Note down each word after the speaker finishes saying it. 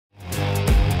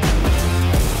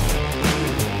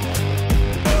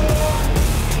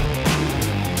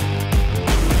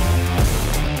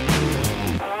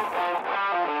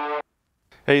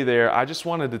Hey there, I just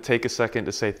wanted to take a second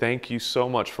to say thank you so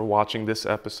much for watching this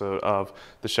episode of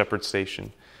The Shepherd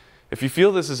Station. If you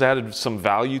feel this has added some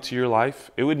value to your life,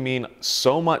 it would mean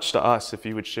so much to us if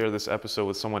you would share this episode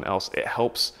with someone else. It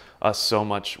helps us so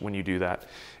much when you do that.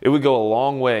 It would go a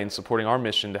long way in supporting our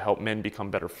mission to help men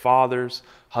become better fathers,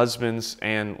 husbands,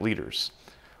 and leaders.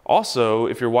 Also,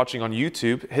 if you're watching on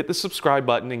YouTube, hit the subscribe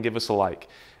button and give us a like.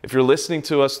 If you're listening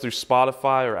to us through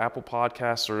Spotify or Apple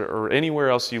Podcasts or anywhere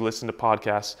else you listen to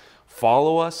podcasts,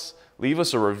 follow us, leave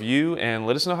us a review, and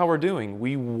let us know how we're doing.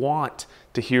 We want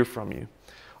to hear from you.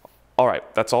 All right,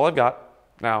 that's all I've got.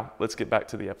 Now, let's get back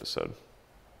to the episode.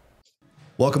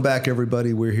 Welcome back,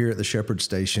 everybody. We're here at the Shepherd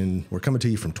Station. We're coming to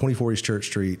you from 24 East Church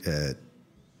Street at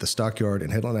the Stockyard in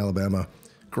Headland, Alabama.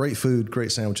 Great food,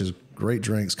 great sandwiches, great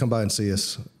drinks. Come by and see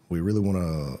us. We really want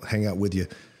to hang out with you.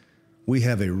 We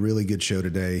have a really good show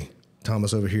today.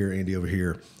 Thomas over here, Andy over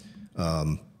here.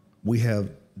 We have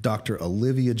Dr.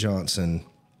 Olivia Johnson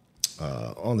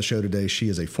on the show today. She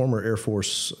is a former Air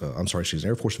Force, she's an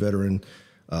Air Force veteran,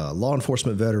 law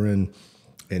enforcement veteran,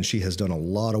 and she has done a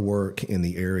lot of work in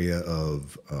the area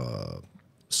of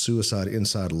suicide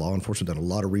inside law enforcement, done a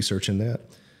lot of research in that.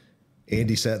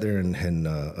 Andy sat there and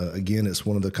again, it's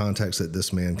one of the contacts that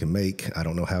this man can make. I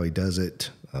don't know how he does it.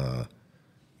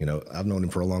 I've known him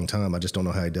for a long time. I just don't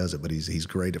know how he does it, but he's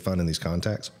great at finding these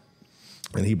contacts.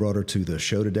 And he brought her to the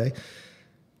show today.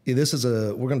 We're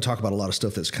going to talk about a lot of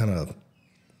stuff that's kind of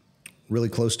really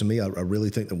close to me. I really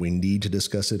think that we need to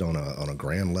discuss it on a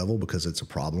grand level because it's a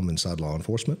problem inside law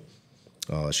enforcement.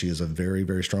 She is a very,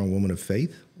 very strong woman of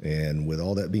faith. And with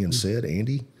all that being said,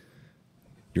 Andy,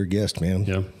 your guest, man.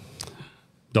 Yeah.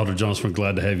 Dr. Johnson, we're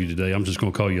glad to have you today. I'm just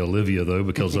going to call you Olivia, though,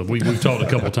 because we've talked a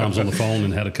couple of times on the phone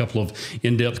and had a couple of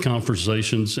in-depth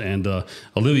conversations. And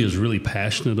Olivia is really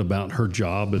passionate about her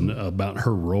job and about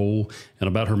her role and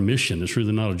about her mission. It's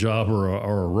really not a job or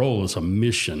a role. It's a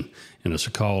mission and it's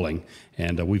a calling.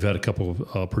 And we've had a couple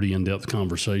of pretty in-depth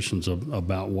conversations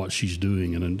about what she's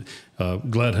doing. And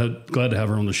glad to have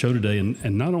her on the show today.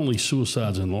 And not only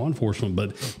suicides in law enforcement,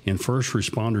 but in first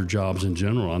responder jobs in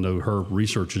general. I know her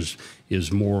research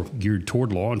is more geared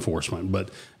toward law enforcement.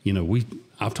 But,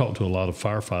 I've talked to a lot of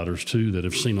firefighters, too, that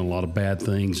have seen a lot of bad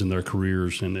things in their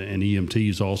careers, and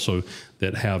EMTs also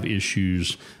that have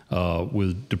issues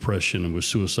with depression and with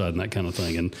suicide and that kind of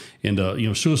thing.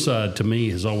 And suicide to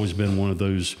me has always been one of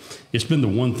those, it's been the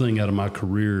one thing out of my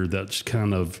career that's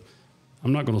kind of,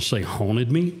 I'm not going to say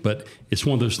haunted me, but it's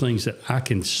one of those things that I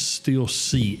can still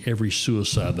see every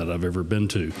suicide that I've ever been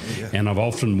to. Yeah. And I've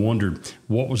often wondered,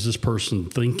 what was this person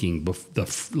thinking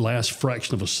the last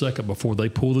fraction of a second before they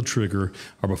pulled the trigger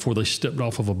or before they stepped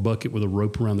off of a bucket with a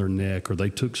rope around their neck or they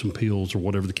took some pills or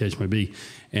whatever the case may be.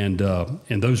 And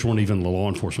those weren't even the law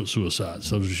enforcement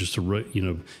suicides. Those were just,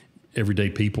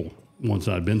 everyday people. Ones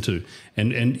that I've been to.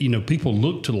 And people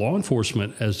look to law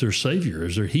enforcement as their savior,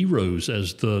 as their heroes,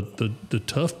 as the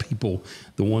tough people,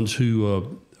 the ones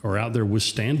who are out there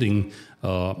withstanding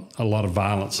a lot of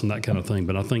violence and that kind of thing.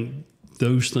 But I think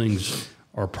those things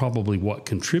are probably what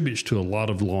contributes to a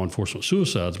lot of law enforcement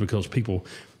suicides because people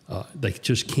they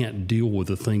just can't deal with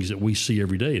the things that we see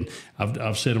every day. And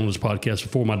I've said on this podcast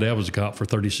before, my dad was a cop for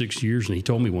 36 years, and he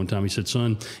told me one time, he said,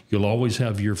 son, you'll always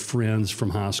have your friends from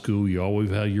high school. You always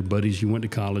have your buddies you went to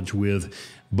college with,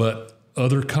 but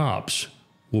other cops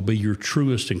will be your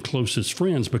truest and closest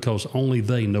friends because only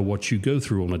they know what you go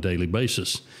through on a daily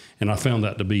basis. And I found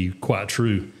that to be quite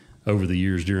true over the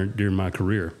years during my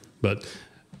career. But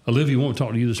Olivia, I want to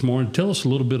talk to you this morning. Tell us a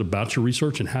little bit about your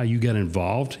research and how you got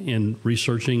involved in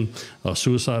researching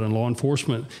suicide in law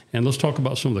enforcement. And let's talk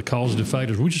about some of the causative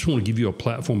factors. We just want to give you a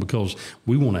platform because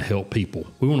we want to help people.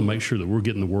 We want to make sure that we're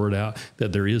getting the word out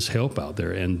that there is help out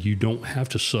there and you don't have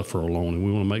to suffer alone. And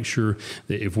we want to make sure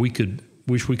that if we could,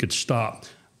 wish we could stop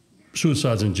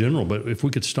suicides in general, but if we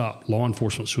could stop law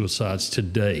enforcement suicides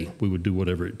today, we would do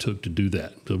whatever it took to do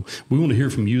that. So we want to hear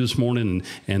from you this morning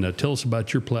and tell us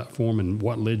about your platform and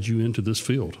what led you into this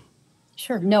field.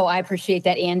 Sure. No, I appreciate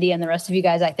that, Andy, and the rest of you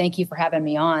guys. I thank you for having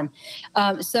me on.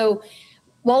 So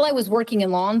while I was working in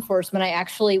law enforcement,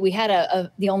 we had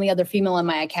the only other female in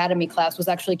my academy class was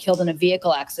actually killed in a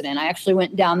vehicle accident. I actually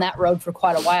went down that road for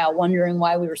quite a while, wondering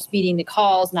why we were speeding to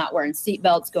calls, not wearing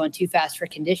seatbelts, going too fast for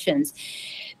conditions.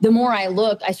 The more I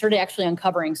looked, I started actually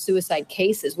uncovering suicide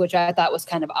cases, which I thought was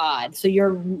kind of odd. So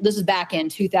this is back in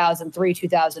 2003,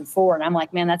 2004. And I'm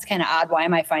like, man, that's kind of odd. Why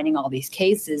am I finding all these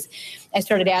cases? I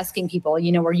started asking people,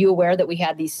 were you aware that we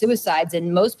had these suicides?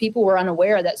 And most people were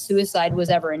unaware that suicide was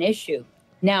ever an issue.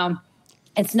 Now,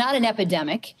 it's not an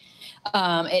epidemic.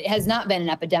 It has not been an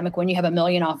epidemic when you have 1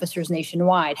 million officers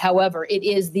nationwide. However, it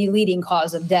is the leading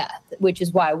cause of death, which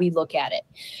is why we look at it.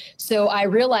 So I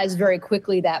realized very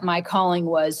quickly that my calling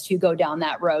was to go down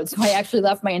that road. So I actually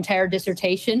left my entire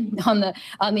dissertation on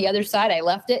the other side. I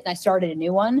left it and I started a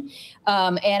new one.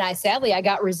 And I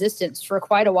got resistance for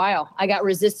quite a while. I got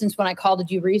resistance when I called to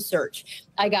do research.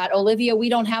 I got, Olivia, we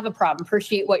don't have a problem.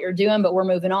 Appreciate what you're doing, but we're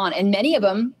moving on. And many of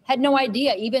them had no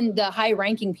idea. Even the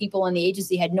high-ranking people in the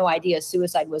agency had no idea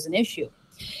suicide was an issue.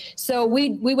 So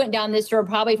we went down this road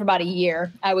probably for about a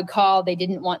year. I would call. They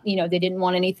didn't want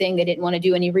anything. They didn't want to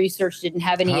do any research, didn't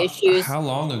have any issues. How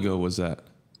long ago was that?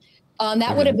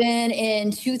 That would have been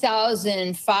in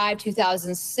 2005,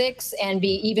 2006, and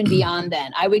even beyond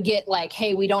then. I would get like,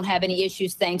 hey, we don't have any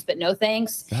issues, thanks, but no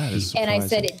thanks. That is surprising. And I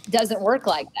said, it doesn't work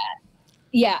like that.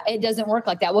 Yeah, it doesn't work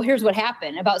like that. Well, here's what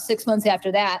happened. About 6 months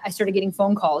after that, I started getting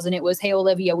phone calls, and it was, hey,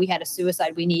 Olivia, we had a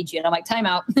suicide. We need you. And I'm like, time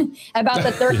out. About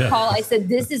the third call, I said,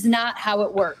 this is not how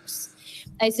it works.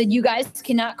 I said, you guys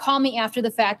cannot call me after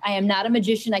the fact. I am not a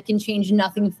magician. I can change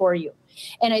nothing for you.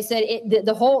 And I said,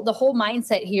 the whole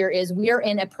mindset here is we are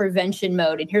in a prevention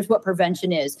mode. And here's what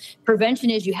prevention is. Prevention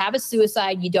is you have a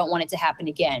suicide. You don't want it to happen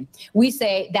again. We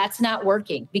say that's not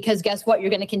working because guess what?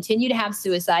 You're going to continue to have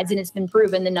suicides. And it's been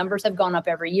proven. The numbers have gone up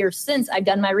every year since I've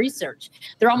done my research.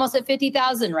 They're almost at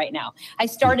 50,000 right now. I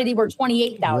started, they were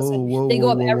 28,000. They go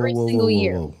up every single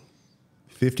year.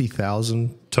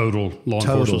 50,000 total law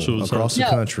enforcement suicides across the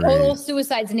country. Total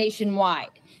suicides nationwide.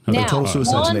 Now, total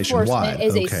suicides law nationwide enforcement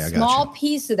is a small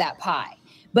piece of that pie.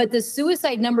 But the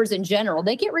suicide numbers in general,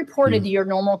 they get reported to your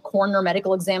normal coroner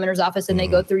medical examiner's office, and they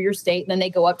go through your state, and then they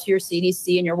go up to your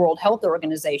CDC and your World Health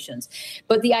Organizations.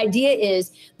 But the idea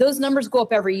is those numbers go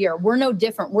up every year. We're no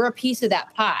different. We're a piece of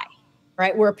that pie.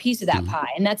 Right? We're a piece of that pie.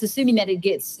 And that's assuming that it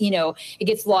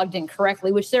gets logged in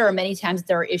correctly, which there are many times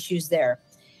there are issues there.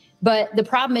 But the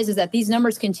problem is that these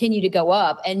numbers continue to go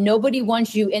up, and nobody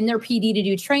wants you in their PD to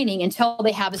do training until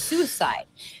they have a suicide.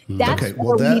 That's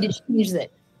where we need to change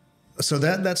it. So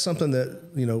that's something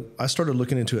that, I started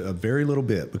looking into it a very little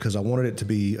bit because I wanted it to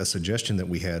be a suggestion that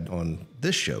we had on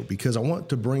this show, because I want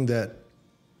to bring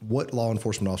what law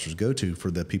enforcement officers go to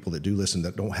for the people that do listen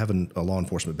that don't have a law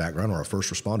enforcement background or a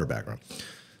first responder background.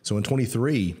 So in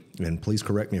 23, and please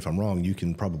correct me if I'm wrong, you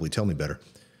can probably tell me better.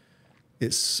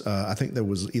 It's, I think there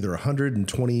was either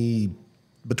between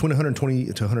 120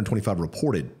 to 125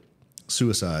 reported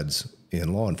suicides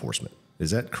in law enforcement. Is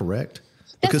that correct?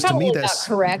 Because to me, that's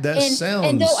correct.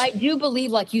 And though I do believe,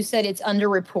 like you said, it's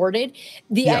underreported,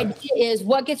 the idea is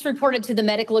what gets reported to the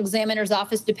medical examiner's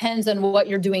office depends on what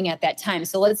you're doing at that time.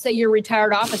 So let's say you're a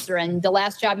retired officer and the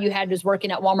last job you had was working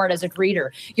at Walmart as a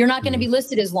greeter. You're not going to be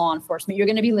listed as law enforcement. You're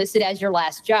going to be listed as your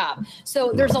last job.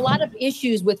 So there's a lot of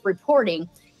issues with reporting.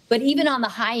 But even on the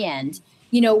high end,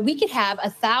 we could have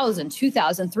 1,000,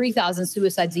 2,000, 3,000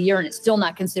 suicides a year, and it's still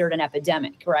not considered an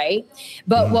epidemic, right?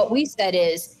 But what we said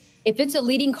is, if it's a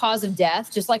leading cause of death,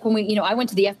 just like when I went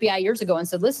to the FBI years ago and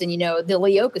said, listen, the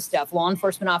Leoka stuff, law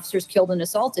enforcement officers killed and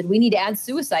assaulted, we need to add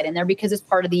suicide in there because it's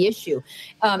part of the issue.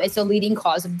 It's a leading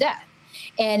cause of death.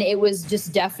 And it was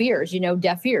just deaf ears.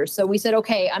 So we said,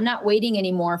 okay, I'm not waiting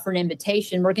anymore for an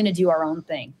invitation. We're going to do our own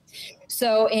thing.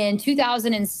 So in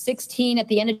 2016, at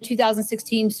the end of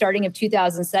 2016, starting of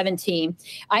 2017,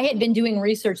 I had been doing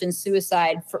research in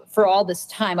suicide for all this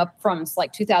time, up from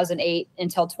like 2008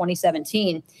 until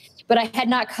 2017. But I had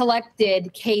not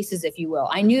collected cases, if you will.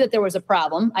 I knew that there was a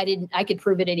problem. I could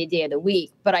prove it any day of the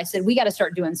week, but I said, we got to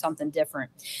start doing something different.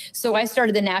 So I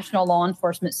started the National Law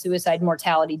Enforcement Suicide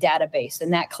Mortality Database,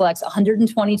 and that collects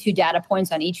 122 data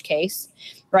points on each case,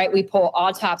 right? We pull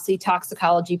autopsy,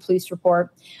 toxicology, police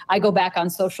report. I go back on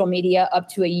social media up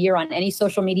to a year on any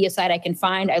social media site I can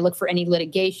find. I look for any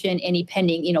litigation, any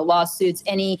pending, lawsuits,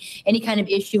 any kind of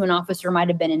issue an officer might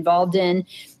have been involved in,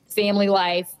 family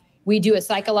life. We do a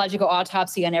psychological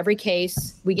autopsy on every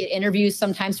case. We get interviews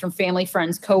sometimes from family,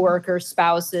 friends, coworkers,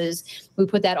 spouses. We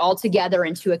put that all together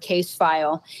into a case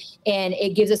file. And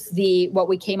it gives us what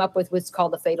we came up with, what's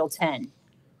called the Fatal 10.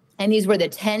 And these were the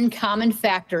 10 common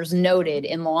factors noted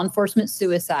in law enforcement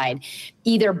suicide,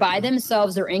 either by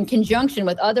themselves or in conjunction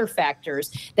with other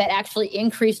factors that actually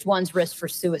increased one's risk for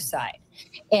suicide.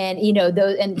 And,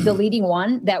 the leading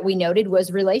one that we noted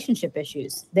was relationship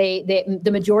issues.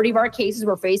 The majority of our cases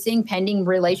were facing pending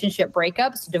relationship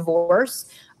breakups, divorce,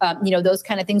 those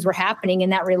kind of things were happening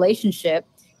in that relationship.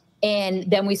 And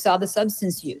then we saw the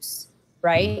substance use,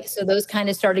 right? So those kind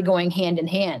of started going hand in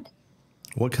hand.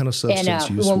 What kind of substance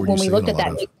use were you when we seeing looked a at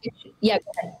lot that, of? Yeah,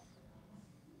 go ahead.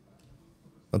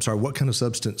 I'm sorry, what kind of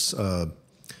substances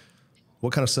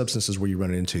were you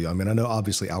running into? I mean, I know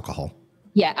obviously alcohol.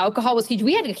 Yeah, alcohol was huge.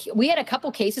 We had a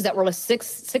couple cases that were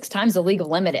six times the legal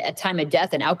limit at time of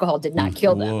death, and alcohol did not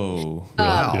kill them. Whoa.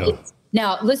 Wow.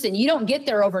 Now, listen, you don't get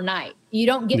there overnight. You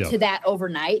don't get to that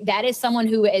overnight. That is someone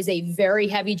who is a very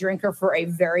heavy drinker for a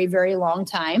very, very long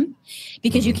time,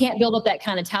 because you can't build up that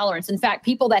kind of tolerance. In fact,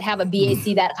 people that have a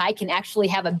BAC that high can actually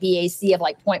have a BAC of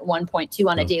like 0.1, 0.2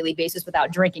 on a daily basis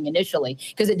without drinking initially,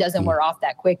 because it doesn't wear off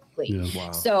that quickly. Yeah.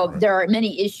 Wow. So there are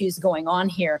many issues going on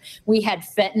here. We had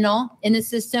fentanyl in the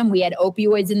system. We had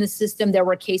opioids in the system. There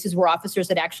were cases where officers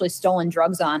had actually stolen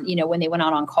drugs on, when they went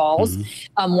out on calls.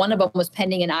 One of them was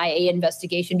pending an IA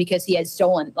investigation because he had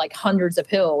stolen like hundreds of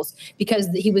pills because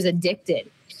he was addicted.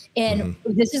 And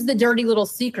this is the dirty little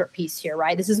secret piece here,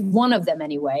 right? This is one of them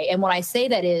anyway. And when I say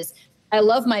that is, I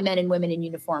love my men and women in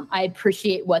uniform. I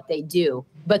appreciate what they do.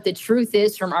 But the truth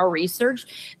is, from our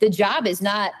research, the job is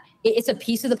not, it's a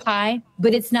piece of the pie,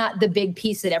 but it's not the big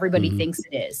piece that everybody thinks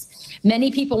it is. Many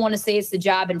people want to say it's the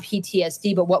job in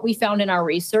PTSD, but what we found in our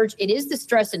research, it is the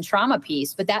stress and trauma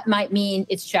piece, but that might mean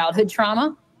it's childhood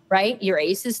trauma, right? Your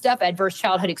ACEs stuff, adverse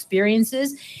childhood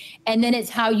experiences. And then it's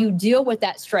how you deal with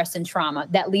that stress and trauma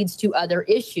that leads to other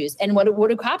issues. And what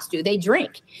do cops do? They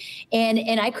drink.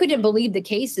 And I couldn't believe the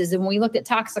cases. And when we looked at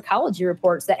toxicology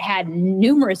reports that had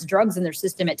numerous drugs in their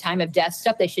system at time of death,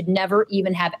 stuff they should never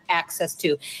even have access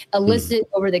to, illicit,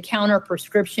 over-the-counter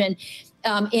prescription.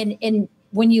 And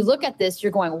when you look at this,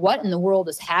 you're going, what in the world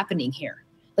is happening here?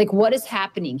 Like, what is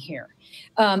happening here?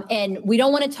 And we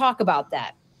don't want to talk about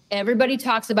that. Everybody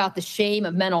talks about the shame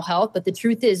of mental health, but the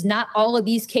truth is not all of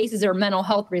these cases are mental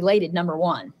health related, number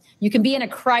one. You can be in a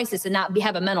crisis and not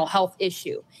have a mental health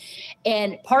issue.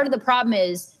 And part of the problem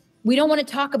is we don't want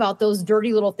to talk about those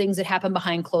dirty little things that happen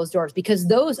behind closed doors, because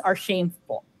those are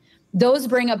shameful. Those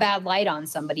bring a bad light on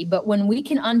somebody. But when we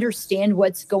can understand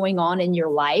what's going on in your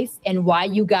life and why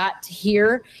you got to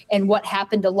here and what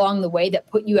happened along the way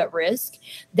that put you at risk,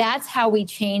 that's how we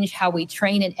change, how we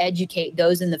train and educate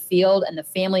those in the field and the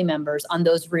family members on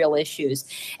those real issues.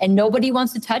 And nobody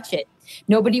wants to touch it.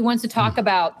 Nobody wants to talk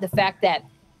about the fact that,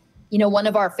 one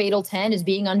of our fatal 10 is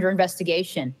being under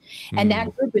investigation. And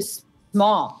that group is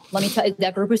small. Let me tell you,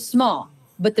 that group is small.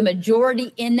 But the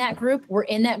majority in that group were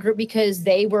in that group because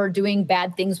they were doing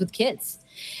bad things with kids,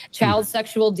 child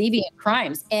sexual deviant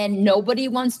crimes. And nobody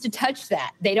wants to touch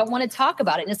that. They don't want to talk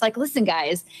about it. And it's like, listen,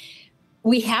 guys,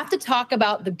 we have to talk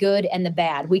about the good and the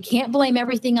bad. We can't blame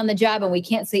everything on the job, and we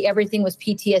can't say everything was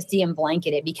PTSD and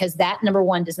blanket it, because that, number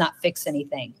one, does not fix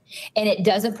anything. And it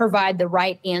doesn't provide the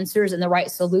right answers and the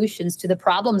right solutions to the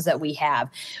problems that we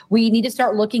have. We need to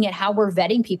start looking at how we're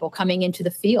vetting people coming into the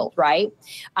field, right?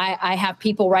 I have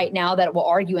people right now that will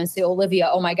argue and say, Olivia,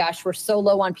 oh my gosh, we're so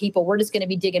low on people. We're just going to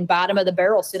be digging bottom of the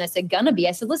barrel soon. I said, gonna be.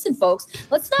 I said, listen, folks,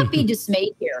 let's not be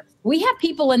dismayed here. We have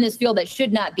people in this field that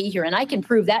should not be here. And I can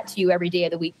prove that to you every day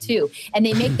of the week too. And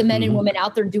they make the men and women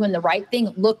out there doing the right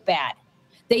thing look bad.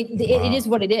 It is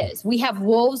what it is. We have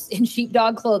wolves in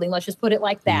sheepdog clothing. Let's just put it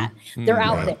like that. They're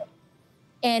out there.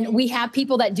 And we have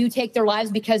people that do take their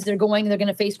lives because they're going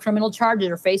to face criminal charges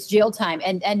or face jail time.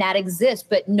 And that exists.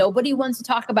 But nobody wants to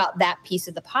talk about that piece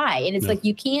of the pie. And it's like,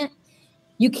 you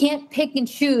can't pick and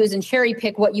choose and cherry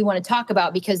pick what you want to talk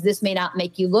about because this may not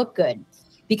make you look good.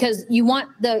 Because you want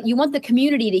the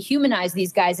community to humanize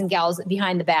these guys and gals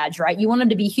behind the badge, right? You want them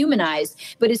to be humanized.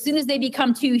 But as soon as they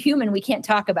become too human, we can't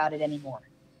talk about it anymore.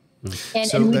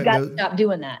 And we've got to stop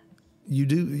doing that.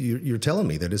 You're telling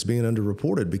me that it's being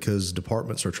underreported because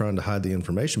departments are trying to hide the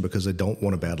information because they don't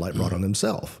want a bad light brought on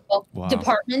themselves. Well,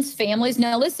 departments, families.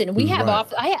 Now, listen, we have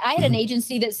I had an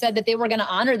agency that said that they were going to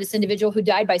honor this individual who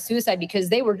died by suicide because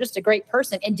they were just a great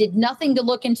person and did nothing to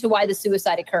look into why the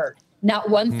suicide occurred. Not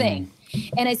one thing.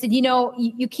 And I said,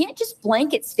 you can't just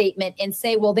blanket statement and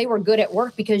say, well, they were good at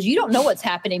work, because you don't know what's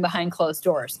happening behind closed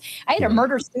doors. I had a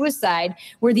murder-suicide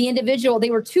where the individual,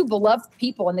 they were two beloved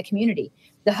people in the community.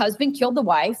 The husband killed the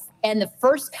wife, and the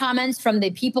first comments from the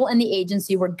people in the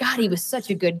agency were, God, he was such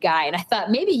a good guy. And I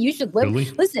thought, maybe you should live. Really?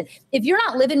 Listen, if you're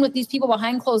not living with these people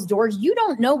behind closed doors, you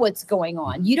don't know what's going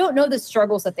on. You don't know the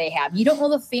struggles that they have. You don't know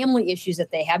the family issues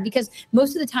that they have, because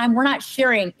most of the time we're not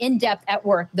sharing in depth at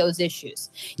work those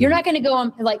issues. You're not going to go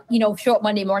and show up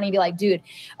Monday morning and be like, dude,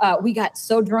 we got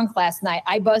so drunk last night.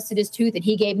 I busted his tooth and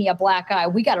he gave me a black eye.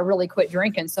 We got to really quit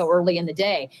drinking so early in the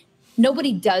day.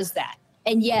 Nobody does that.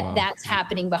 And yet that's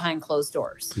happening behind closed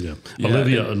doors. Yeah.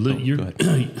 Olivia, I've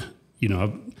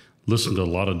listened to a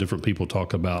lot of different people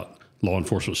talk about law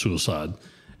enforcement suicide.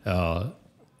 And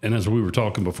as we were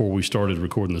talking before we started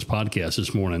recording this podcast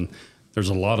this morning, there's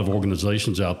a lot of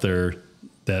organizations out there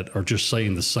that are just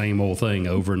saying the same old thing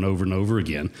over and over and over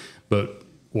again. But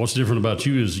What's different about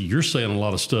you is you're saying a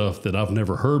lot of stuff that I've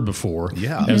never heard before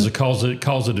Yeah. as a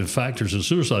causative factors of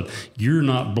suicide. You're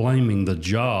not blaming the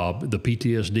job, the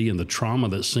PTSD and the trauma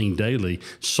that's seen daily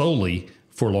solely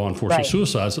for law enforcement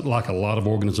suicides, like a lot of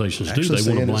organizations Actually do.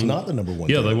 They want to blame it's not the number one.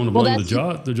 Yeah, thing. they want to blame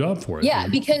the job for it. Yeah,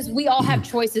 because we all have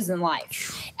choices in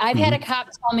life. I've had a cop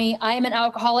tell me I am an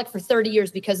alcoholic for 30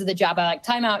 years because of the job. I'm like,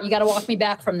 time out. You got to walk me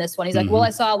back from this one. He's like, well,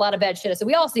 I saw a lot of bad shit. I said,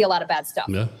 we all see a lot of bad stuff,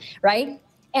 right?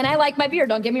 And I like my beer,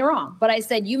 don't get me wrong. But I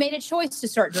said, you made a choice to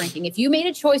start drinking. If you made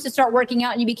a choice to start working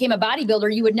out and you became a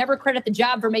bodybuilder, you would never credit the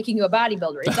job for making you a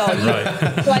bodybuilder. It's all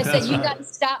you. So I said, you got to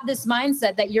stop this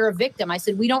mindset that you're a victim. I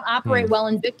said, we don't operate well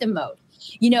in victim mode.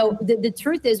 You know, the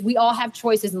truth is we all have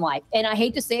choices in life. And I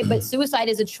hate to say it, but suicide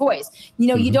is a choice. You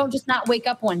know, you don't just not wake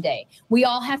up one day. We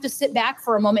all have to sit back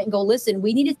for a moment and go, listen,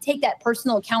 we need to take that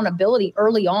personal accountability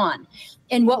early on.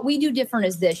 And what we do different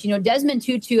is this. You know, Desmond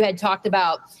Tutu had talked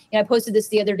about, and I posted this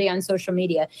the other day on social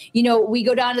media, you know, we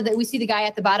go down to we see the guy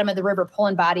at the bottom of the river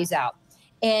pulling bodies out.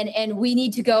 And we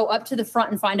need to go up to the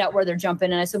front and find out where they're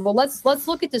jumping. And I said, well, let's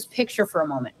look at this picture for a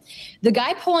moment. The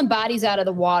guy pulling bodies out of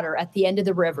the water at the end of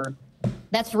the river,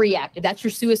 that's reactive. That's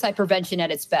your suicide prevention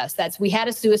at its best. We had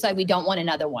a suicide. We don't want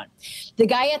another one. The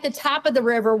guy at the top of the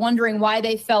river wondering why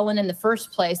they fell in the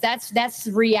first place, that's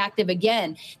reactive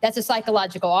again. That's a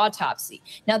psychological autopsy.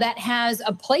 Now that has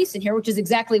a place in here, which is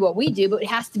exactly what we do, but it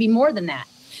has to be more than that.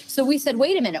 So we said,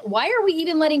 wait a minute, why are we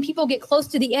even letting people get close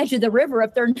to the edge of the river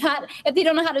if they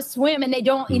don't know how to swim and they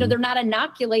don't, you know, they're not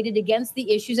inoculated against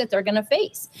the issues that they're going to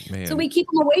face. Man. So we keep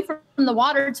them away from the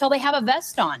water until they have a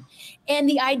vest on. And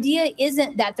the idea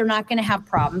isn't that they're not going to have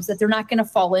problems, that they're not going to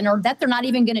fall in, or that they're not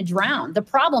even going to drown. The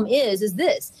problem is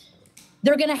this.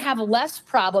 They're going to have less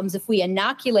problems if we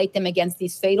inoculate them against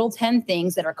these fatal 10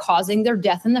 things that are causing their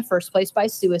death in the first place by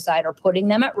suicide or putting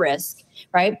them at risk,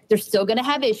 right? They're still going to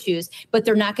have issues, but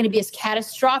they're not going to be as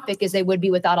catastrophic as they would be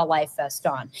without a life vest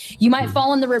on. You might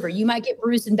fall in the river. You might get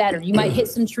bruised and battered. You might hit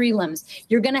some tree limbs.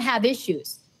 You're going to have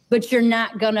issues, but you're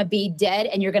not going to be dead,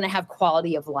 and you're going to have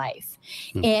quality of life.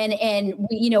 And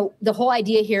we, you know, the whole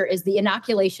idea here is the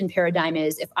inoculation paradigm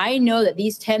is, if I know that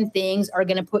these 10 things are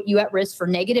going to put you at risk for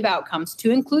negative outcomes,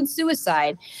 to include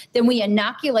suicide, then we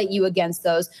inoculate you against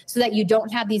those so that you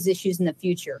don't have these issues in the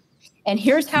future. And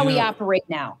here's how we operate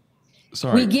now.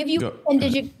 Sorry. We give you 10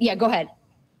 digit. Yeah, go ahead.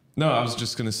 No, I was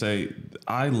just going to say,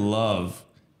 I love,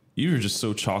 you're just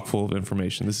so chock full of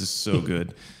information. This is so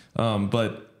good.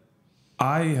 But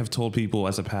I have told people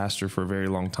as a pastor for a very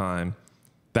long time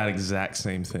that exact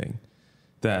same thing,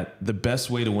 that the best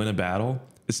way to win a battle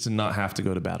is to not have to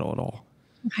go to battle at all.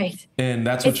 Right. And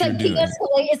that's what you're doing.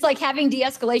 It's like having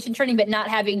de-escalation training, but not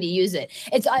having to use it.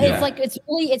 It's like,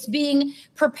 it's being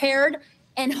prepared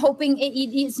and hoping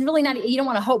it's really not, you don't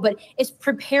want to hope, but it's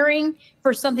preparing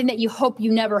for something that you hope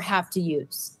you never have to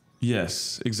use.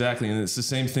 Yes, exactly. And it's the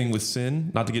same thing with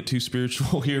sin, not to get too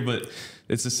spiritual here, but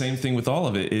it's the same thing with all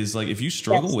of it, is like, if you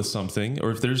struggle with something,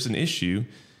 or if there's an issue,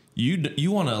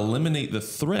 you want to eliminate the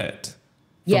threat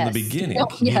from the beginning.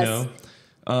 You know,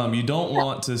 you don't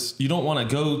want to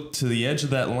go to the edge of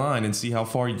that line and see how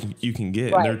far you can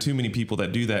get. Right. And there are too many people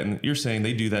that do that, and you're saying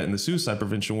they do that in the suicide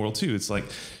prevention world too. It's like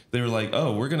they were like,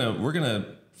 oh, we're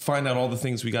gonna find out all the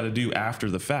things we got to do after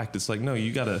the fact. It's like, no,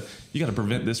 you gotta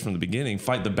prevent this from the beginning.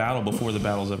 Fight the battle before the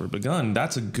battle's ever begun.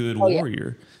 That's a good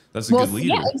warrior. That's a good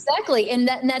leader. Yeah, exactly. And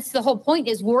that's the whole point,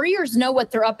 is warriors know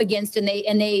what they're up against, and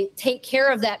they take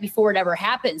care of that before it ever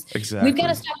happens. Exactly. We've got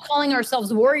to stop calling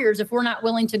ourselves warriors if we're not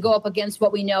willing to go up against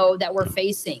what we know that we're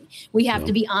facing. We have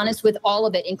to be honest with all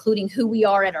of it, including who we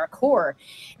are at our core.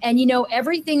 And, you know,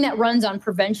 everything that runs on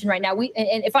prevention right now,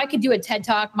 and if I could do a TED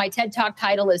Talk, my TED Talk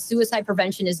title is Suicide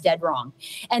Prevention is Dead Wrong.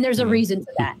 And there's a reason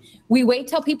for that. We wait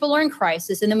till people are in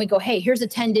crisis, and then we go, hey, here's a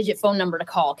 10-digit phone number to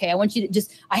call. Okay, I want you to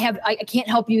I can't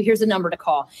help you. Here's a number to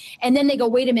call. And then they go,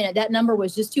 wait a minute, that number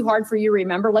was just too hard for you to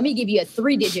remember. Let me give you a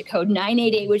 3-digit code,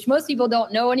 988, which most people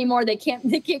don't know anymore. They can't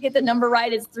get the number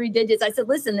right. It's 3 digits. I said,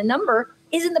 listen, the number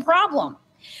isn't the problem.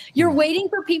 You're waiting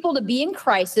for people to be in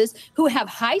crisis who have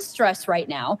high stress right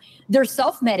now. They're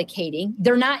self-medicating.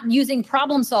 They're not using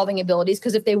problem-solving abilities,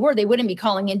 because if they were, they wouldn't be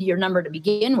calling into your number to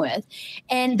begin with.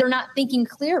 And they're not thinking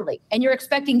clearly. And you're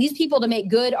expecting these people to make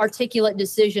good, articulate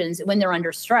decisions when they're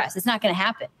under stress. It's not going to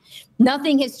happen.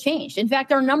 Nothing has changed. In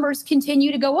fact, our numbers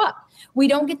continue to go up. We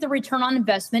don't get the return on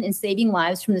investment in saving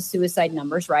lives from the suicide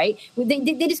numbers, right? They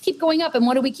just keep going up. And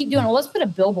what do we keep doing? Well, let's put a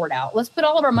billboard out. Let's put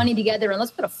all of our money together and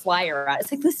let's put a flyer out.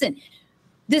 It's like, listen,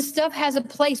 this stuff has a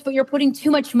place, but you're putting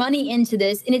too much money into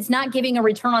this, and it's not giving a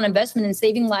return on investment in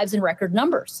saving lives in record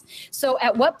numbers. So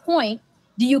at what point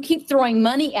do you keep throwing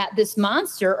money at this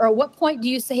monster, or at what point do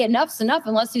you say enough's enough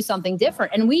and let's do something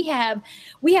different? And we have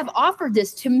offered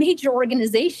this to major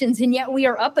organizations, and yet we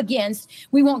are up against,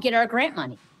 we won't get our grant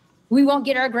money. We won't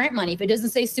get our grant money. If it doesn't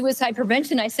say suicide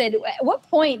prevention, I said, at what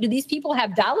point do these people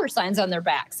have dollar signs on their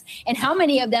backs? And how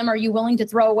many of them are you willing to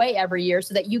throw away every year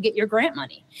so that you get your grant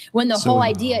money, when the whole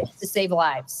idea is to save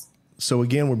lives? So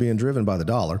again, we're being driven by the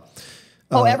dollar.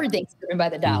 Everything's driven by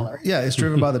the dollar. Yeah, it's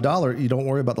driven by the dollar. You don't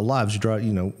worry about the lives. You drive,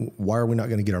 why are we not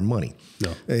going to get our money?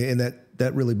 No. And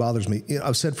that really bothers me.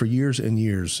 I've said for years and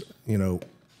years,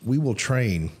 we will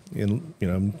train in,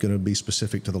 I'm going to be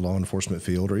specific to the law enforcement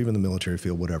field or even the military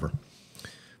field, whatever.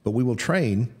 But we will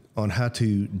train on how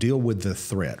to deal with the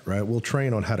threat, right? We'll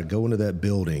train on how to go into that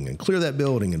building and clear that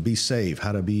building and be safe,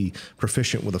 how to be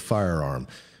proficient with a firearm.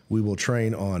 We will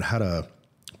train on how to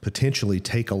potentially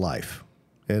take a life.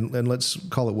 And let's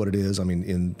call it what it is. I mean,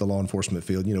 in the law enforcement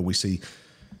field, we see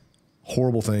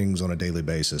horrible things on a daily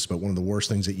basis, but one of the worst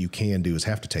things that you can do is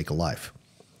have to take a life.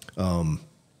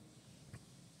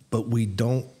 But we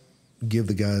don't give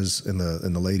the guys and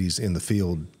the ladies in the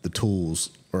field the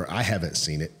tools, or I haven't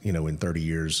seen it, in 30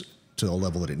 years to the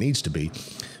level that it needs to be.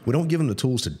 We don't give them the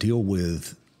tools to deal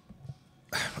with.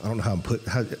 I don't know how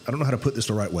to put this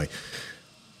the right way.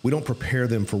 We don't prepare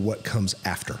them for what comes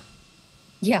after.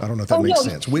 Yeah. I don't know if that makes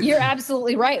sense. You're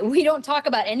absolutely right. We don't talk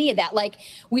about any of that. Like,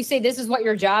 we say, this is what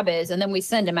your job is, and then we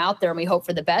send them out there and we hope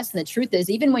for the best. And the truth is,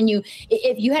 even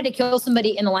if you had to kill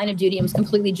somebody in the line of duty and was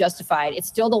completely justified, it's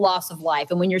still the loss of life.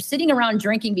 And when you're sitting around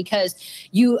drinking because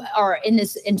you are in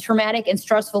this traumatic and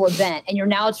stressful event, and you're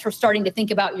now starting to think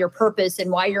about your purpose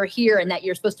and why you're here and that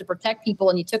you're supposed to protect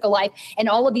people and you took a life, and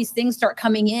all of these things start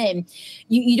coming in,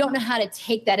 you don't know how to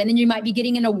take that. And then you might be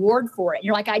getting an award for it. And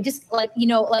you're like,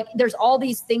 there's all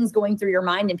these things going through your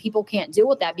mind, and people can't deal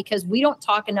with that because we don't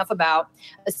talk enough about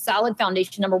a solid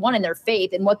foundation, number one, in their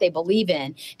faith and what they believe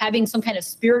in, having some kind of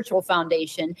spiritual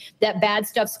foundation that bad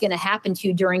stuff's going to happen to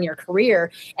you during your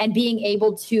career, and being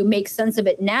able to make sense of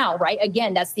it now, right?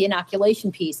 Again, that's the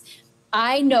inoculation piece.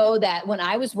 I know that when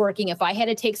I was working, if I had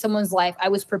to take someone's life, I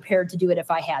was prepared to do it if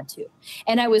I had to.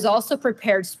 And I was also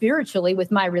prepared spiritually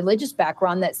with my religious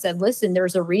background that said, listen,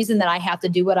 there's a reason that I have to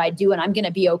do what I do, and I'm going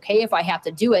to be okay if I have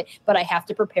to do it, but I have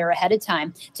to prepare ahead of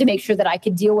time to make sure that I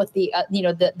could deal with the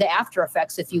after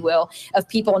effects, if you will, of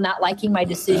people not liking my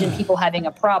decision, people having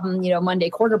a problem, Monday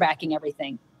quarterbacking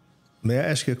everything. May I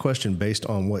ask you a question based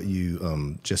on what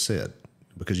you just said?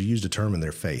 Because you used a term in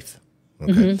their faith.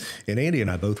 Okay. Mm-hmm. And Andy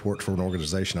and I both worked for an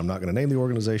organization. I'm not going to name the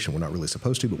organization. We're not really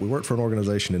supposed to, but we worked for an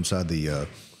organization inside the,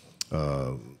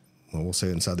 we'll say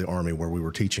inside the Army, where we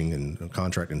were teaching and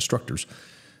contract instructors.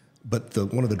 But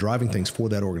one of the driving things for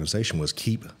that organization was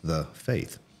keep the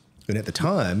faith. And at the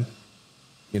time,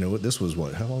 this was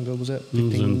how long ago was that? It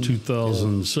was in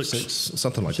 2006.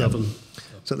 Something like that.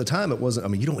 So at the time, it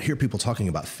wasn't, you don't hear people talking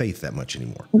about faith that much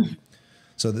anymore.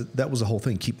 So that was the whole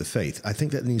thing, keep the faith. I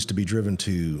think that needs to be driven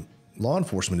to law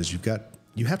enforcement. Is you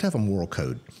have to have a moral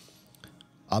code.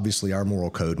 Obviously, my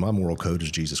moral code is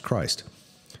Jesus Christ.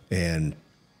 And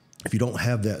if you don't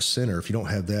have that center, if you don't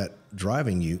have that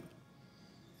driving you,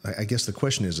 I guess the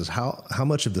question is how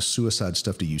much of the suicide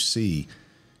stuff do you see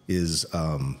is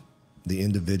the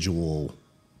individual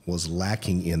was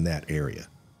lacking in that area?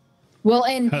 Well,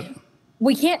 and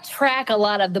we can't track a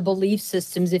lot of the belief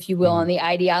systems, if you will, and the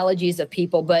ideologies of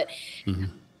people, but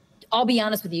I'll be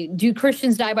honest with you. Do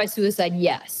Christians die by suicide?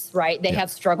 Yes, right? They have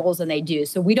struggles, and they do.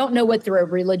 So we don't know what their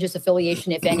religious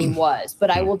affiliation, if any, was. But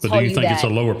I will tell you that. But do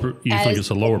you think it's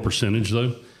a lower percentage,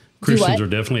 though? Christians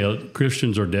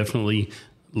are definitely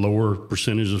lower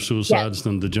percentage of suicides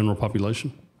than the general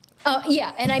population.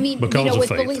 Yeah. And I mean,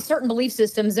 with certain belief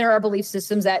systems, there are belief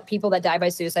systems that people that die by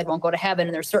suicide won't go to heaven.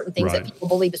 And there's certain things that people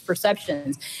believe as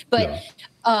perceptions. But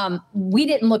we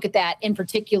didn't look at that in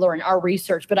particular in our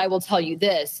research. But I will tell you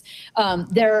this,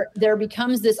 there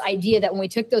becomes this idea that when we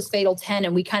took those fatal 10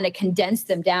 and we kind of condensed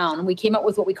them down, we came up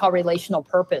with what we call relational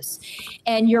purpose.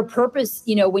 And your purpose,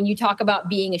 when you talk about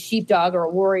being a sheepdog or a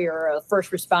warrior or a first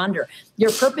responder,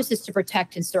 your purpose is to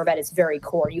protect and serve at its very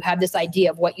core. You have this idea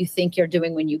of what you think you're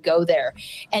doing when you go there.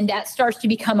 And that starts to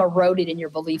become eroded in your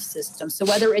belief system. So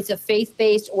whether it's a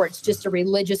faith-based or it's just a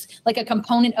religious, like a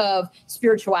component of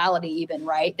spirituality even,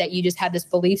 right? That you just have this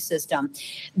belief system.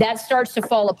 That starts to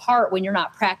fall apart when you're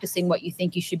not practicing what you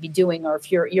think you should be doing, or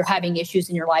if you're having issues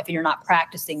in your life and you're not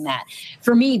practicing that.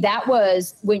 For me, that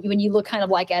was when you look kind of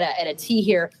like at a T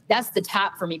here, that's the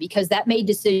top for me, because that made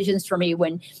decisions for me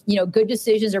when, good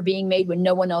decisions are being made when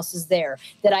no one else is there,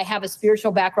 that I have a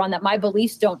spiritual background, that my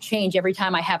beliefs don't change every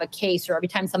time I have a case or every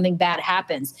time something bad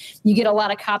happens. You get a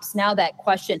lot of cops now that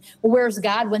question, well, where's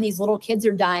God when these little kids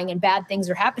are dying and bad things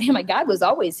are happening? My God was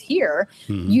always here.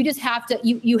 You just have to,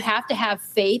 you have to have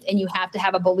faith, and you have to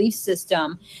have a belief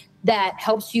system that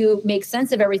helps you make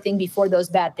sense of everything before those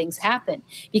bad things happen.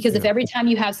 Because if every time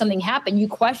you have something happen, you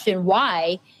question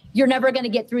why, you're never going to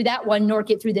get through that one nor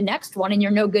get through the next one, and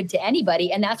you're no good to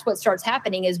anybody. And that's what starts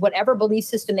happening, is whatever belief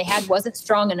system they had wasn't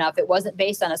strong enough. It wasn't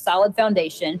based on a solid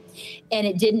foundation, and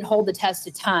it didn't hold the test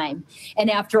of time. And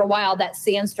after a while, that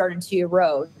sand started to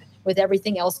erode. With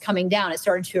everything else coming down, it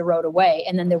started to erode away,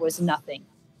 and then there was nothing.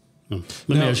 Let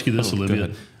me ask you this,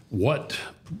 Olivia. What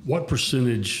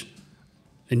percentage,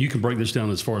 and you can break this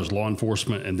down as far as law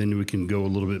enforcement, and then we can go a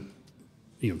little bit,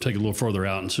 take a little further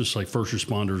out and just like first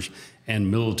responders and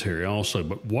military also.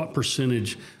 But what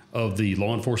percentage of the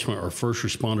law enforcement or first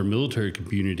responder military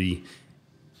community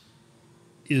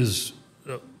does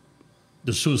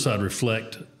suicide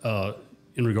reflect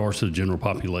in regards to the general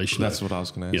population? That's what I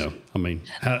was going to ask.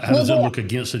 How does it look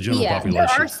against the general population?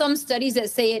 There are some studies that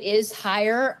say it is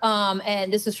higher,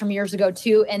 and this is from years ago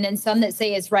too, and then some that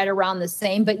say it's right around the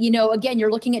same. But again,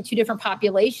 you're looking at two different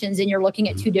populations, and you're looking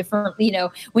at two different.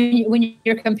 When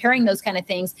you're comparing those kind of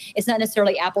things, it's not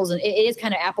necessarily apples, and it is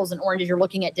kind of apples and oranges. You're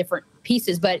looking at different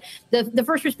pieces, but the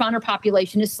first responder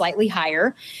population is slightly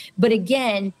higher. But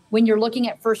again, when you're looking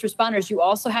at first responders, you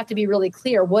also have to be really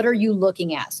clear. What are you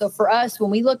looking at? So for us, when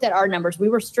we looked at our numbers, we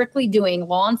were strictly doing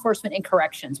law enforcement and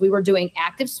corrections. We were doing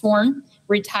active sworn,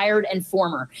 retired, and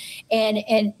former. And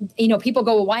people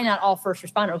go, well, why not all first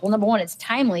responders? Well, number one, it's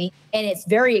timely, and it's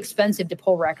very expensive to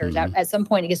pull records. At some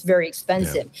point, it gets very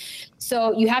expensive. Yeah.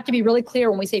 So you have to be really clear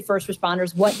when we say first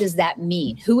responders, what does that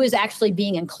mean? Who is actually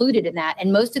being included in that?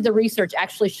 And most of the research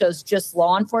actually shows just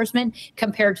law enforcement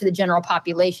compared to the general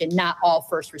population, not all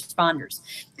first responders.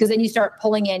 Because then you start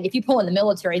pulling in, if you pull in the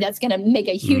military, that's going to make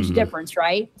a huge difference,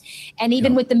 right? And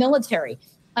even with the military,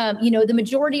 the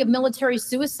majority of military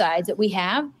suicides that we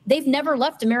have, they've never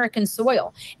left American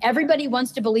soil. Everybody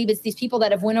wants to believe it's these people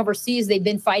that have went overseas, they've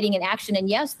been fighting in action. And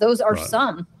yes, those are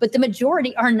some, but the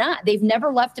majority are not. They've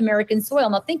never left American soil.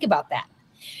 Now think about that.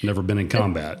 Never been in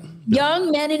combat.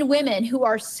 Young men and women who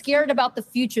are scared about the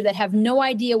future, that have no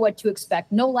idea what to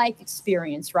expect, no life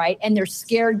experience, right? And they're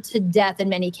scared to death in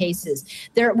many cases.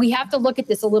 We have to look at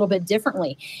this a little bit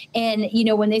differently. And,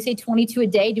 when they say 22 a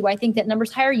day, do I think that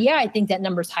number's higher? Yeah, I think that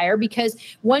number's higher, because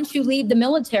once you leave the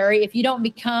military, if you don't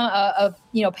become a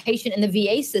patient in the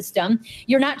VA system,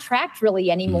 you're not tracked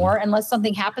really anymore unless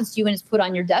something happens to you and it's put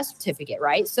on your death certificate,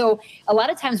 right? So a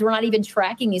lot of times we're not even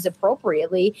tracking these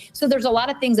appropriately. So there's a lot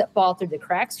of things that fall through the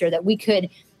cracks here that we could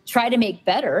try to make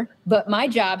better. But my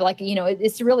job,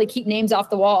 is to really keep names off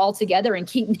the wall altogether and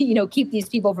keep these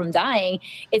people from dying.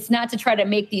 It's not to try to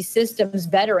make these systems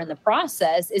better in the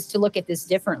process, is to look at this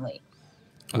differently.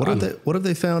 What have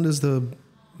they found is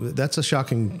that's a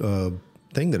shocking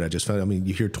thing that I just found. I mean,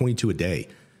 you hear 22 a day,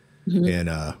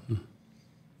 and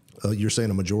you're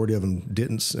saying a majority of them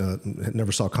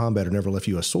never saw combat or never left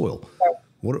U.S. soil. Right.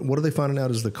 What are they finding out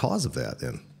is the cause of that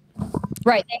then?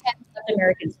 Right. They haven't left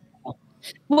American soil.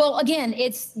 Well, again,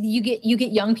 you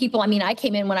get young people. I mean, I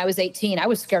came in when I was 18. I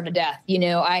was scared to death.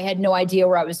 I had no idea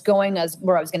where I was going,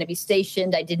 where I was going to be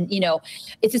stationed. I didn't,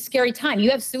 it's a scary time. You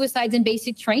have suicides in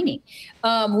basic training.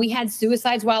 We had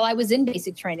suicides while I was in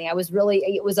basic training. It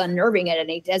was unnerving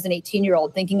as an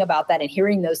 18-year-old thinking about that and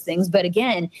hearing those things. But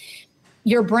again,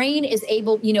 your brain is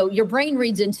able, your brain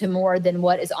reads into more than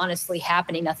what is honestly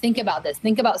happening. Now think about this.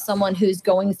 Think about someone who's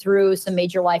going through some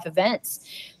major life events.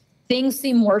 Things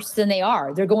seem worse than they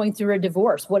are. They're going through a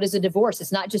divorce. What is a divorce?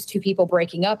 It's not just two people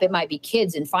breaking up. It might be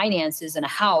kids and finances and a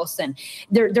house. And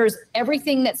there's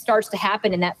everything that starts to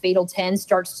happen in that fatal 10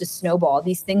 starts to snowball.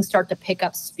 These things start to pick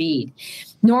up speed.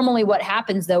 Normally what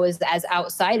happens, though, is as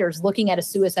outsiders looking at a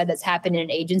suicide that's happened in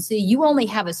an agency, you only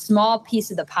have a small piece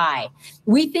of the pie.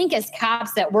 We think as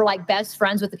cops that we're like best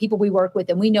friends with the people we work with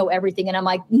and we know everything. And I'm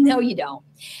like, no, you don't.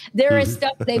 There is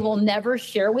stuff they will never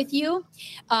share with you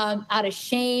out of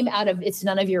shame, out of it's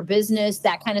none of your business,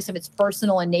 that kind of stuff. It's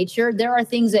personal in nature. There are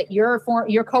things that your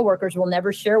coworkers will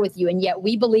never share with you. And yet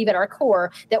we believe at our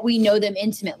core that we know them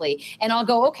intimately. And I'll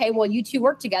go, okay, well, you two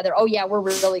work together. Oh, yeah, we're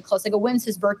really close. I go, when's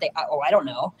his birthday? Oh, I don't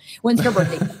know. When's her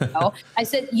birthday? No. I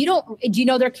said, do you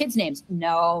know their kids' names?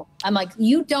 No. I'm like,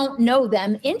 you don't know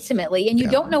them intimately, and you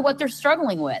don't know what they're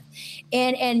struggling with.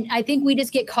 And I think we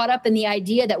just get caught up in the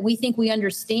idea that we think we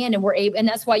understand and we're able, and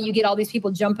that's why you get all these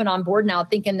people jumping on board now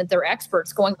thinking that they're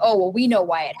experts going, oh, well, we know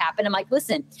why it happened. I'm like,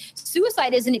 listen,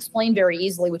 suicide isn't explained very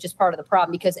easily, which is part of the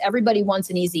problem because everybody wants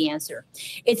an easy answer.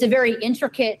 It's a very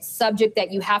intricate subject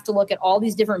that you have to look at all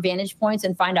these different vantage points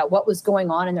and find out what was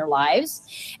going on in their lives.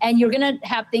 And you're going to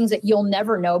have things that you'll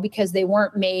never know because they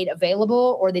weren't made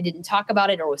available or they didn't talk about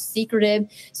it or was secretive.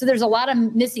 So there's a lot of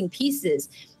missing pieces.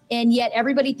 And yet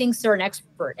everybody thinks they're an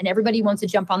expert and everybody wants to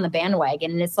jump on the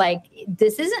bandwagon. And it's like,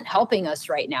 this isn't helping us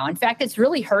right now. In fact, it's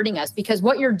really hurting us because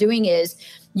what you're doing is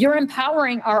you're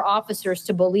empowering our officers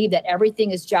to believe that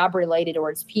everything is job related or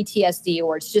it's PTSD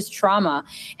or it's just trauma.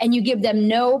 And you give them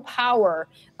no power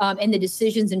in the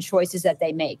decisions and choices that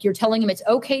they make. You're telling them it's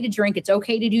okay to drink. It's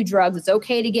okay to do drugs. It's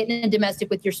okay to get in a domestic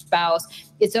with your spouse.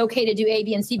 It's okay to do A,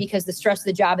 B, and C because the stress of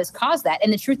the job has caused that.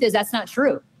 And the truth is that's not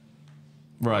true.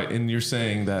 Right. And you're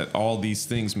saying that all these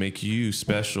things make you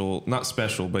special, not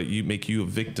special, but you make you a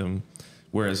victim,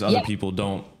 whereas other people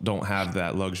don't have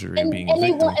that luxury of being a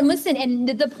victim. And listen, and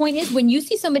the point is when you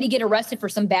see somebody get arrested for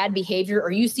some bad behavior or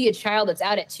you see a child that's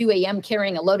out at 2 a.m.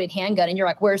 carrying a loaded handgun and you're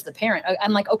like, where's the parent?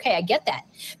 I'm like, okay, I get that.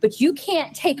 But you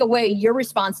can't take away your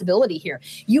responsibility here.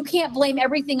 You can't blame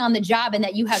everything on the job and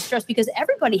that you have stress because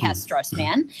everybody has stress,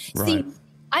 man. Right. See,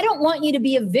 I don't want you to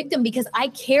be a victim because I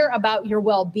care about your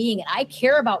well-being and I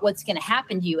care about what's going to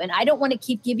happen to you. And I don't want to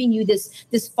keep giving you this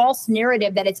false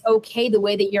narrative that it's okay the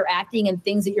way that you're acting and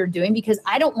things that you're doing because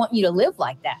I don't want you to live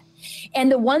like that.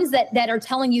 And the ones that are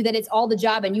telling you that it's all the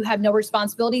job and you have no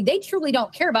responsibility, they truly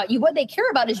don't care about you. What they care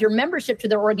about is your membership to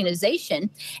their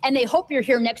organization. And they hope you're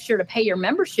here next year to pay your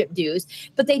membership dues,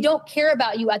 but they don't care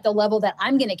about you at the level that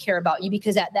I'm going to care about you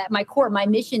because at my core, my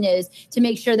mission is to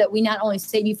make sure that we not only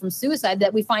save you from suicide,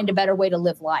 that we find a better way to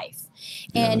live life.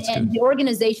 And the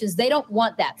organizations, they don't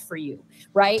want that for you.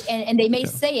 Right. And they may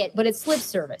say it, but it's lip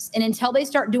service. And until they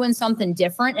start doing something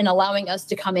different and allowing us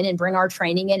to come in and bring our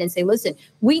training in and say, listen,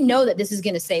 we know that this is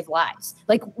going to save lives.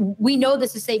 Like we know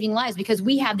this is saving lives because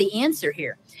we have the answer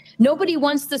here. Nobody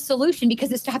wants the solution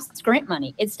because it stops grant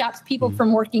money. It stops people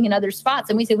from working in other spots.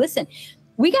 And we say, listen,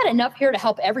 we got enough here to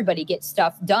help everybody get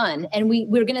stuff done. And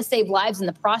we're going to save lives in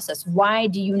the process. Why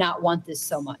do you not want this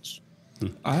so much?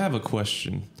 I have a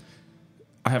question.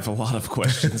 I have a lot of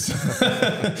questions,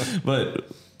 but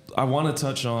I want to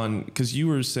touch on, because you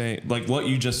were saying, like what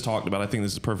you just talked about, I think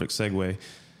this is a perfect segue.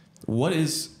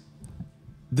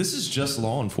 This is just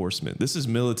law enforcement. This is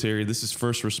military. This is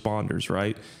first responders,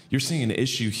 right? You're seeing an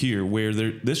issue here where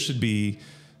this should be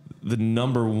the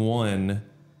number one,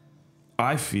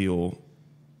 I feel,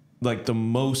 like the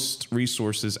most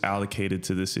resources allocated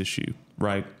to this issue,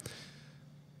 right?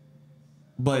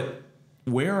 But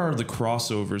where are the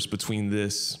crossovers between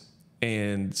this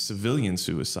and civilian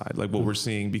suicide, like what we're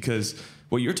seeing? Because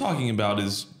what you're talking about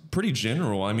is pretty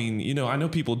general. I mean, you know, I know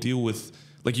people deal with,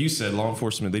 like you said, law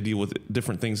enforcement, they deal with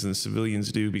different things than the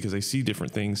civilians do because they see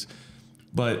different things.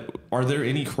 But are there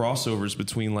any crossovers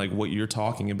between like what you're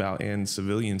talking about and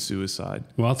civilian suicide?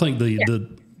 Well, I think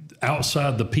the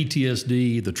outside the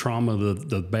PTSD, the trauma,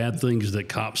 the bad things that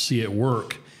cops see at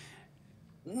work,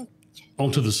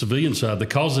 onto the civilian side, the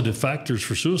causative factors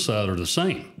for suicide are the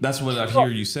same. That's what I hear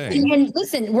you saying. And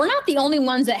listen, we're not the only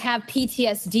ones that have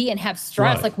PTSD and have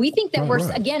stress. Right. Like we think that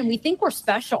we think we're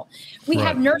special. We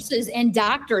have nurses and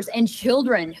doctors and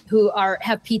children who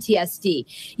have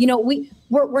PTSD. You know,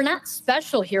 we're not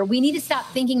special here. We need to stop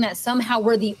thinking that somehow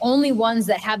we're the only ones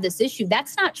that have this issue.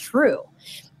 That's not true.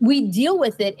 We deal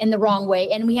with it in the wrong way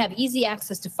and we have easy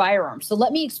access to firearms. So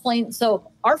let me explain.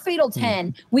 So our Fatal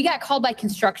 10, we got called by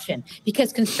construction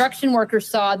because construction workers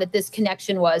saw that this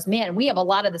connection was, man, we have a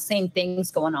lot of the same things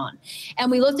going on.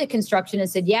 And we looked at construction and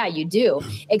said, yeah, you do.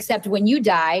 Except when you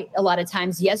die, a lot of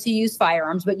times, yes, you use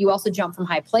firearms, but you also jump from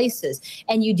high places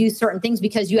and you do certain things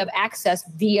because you have access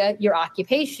via your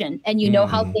occupation and you know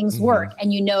how things work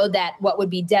and you know that what would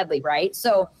be deadly, right?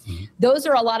 So those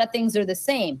are a lot of things that are the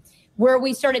same. Where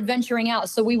we started venturing out.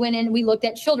 So we went in, we looked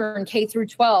at children K through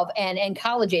 12 and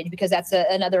college age, because that's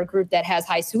another group that has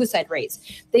high suicide rates.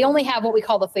 They only have what we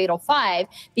call the Fatal 5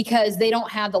 because they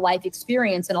don't have the life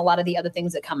experience and a lot of the other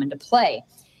things that come into play.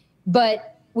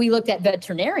 But we looked at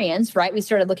veterinarians, right? We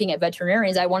started looking at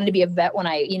veterinarians. I wanted to be a vet when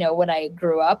I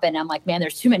grew up, and I'm like, man,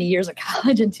 there's too many years of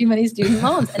college and too many student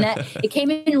loans. And that it came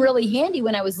in really handy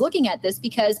when I was looking at this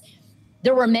because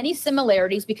There were many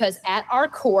similarities because at our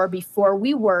core, before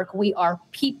we work, we are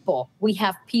people. We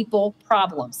have people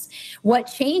problems. What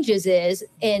changes is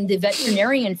in the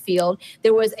veterinarian field,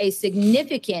 there was a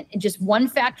significant, just one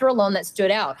factor alone that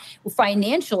stood out,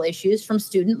 financial issues from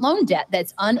student loan debt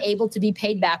that's unable to be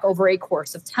paid back over a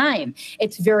course of time.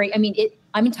 It's very,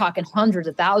 I'm talking hundreds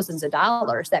of thousands of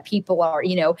dollars that people are,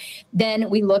 then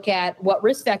we look at what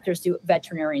risk factors do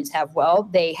veterinarians have. Well,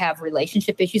 they have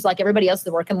relationship issues like everybody else.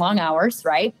 They're working long hours,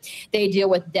 right? They deal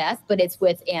with death, but it's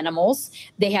with animals.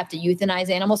 They have to euthanize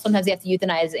animals. Sometimes they have to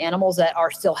euthanize animals that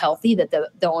are still healthy that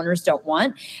the owners don't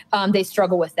want. They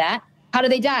struggle with that. How do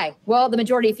they die? Well, the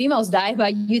majority of females die by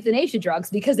euthanasia drugs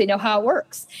because they know how it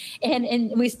works. And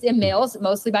males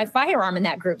mostly by firearm in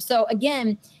that group. So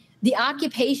again, the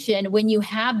occupation, when you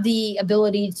have the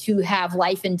ability to have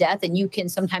life and death, and you can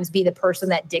sometimes be the person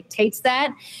that dictates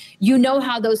that, you know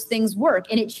how those things work,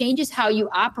 and it changes how you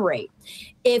operate.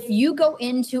 If you go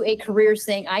into a career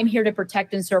saying, I'm here to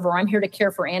protect and serve, or I'm here to care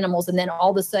for animals, and then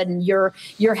all of a sudden you're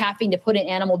having to put an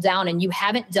animal down and you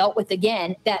haven't dealt with,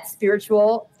 again, that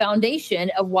spiritual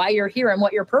foundation of why you're here and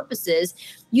what your purpose is,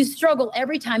 you struggle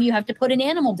every time you have to put an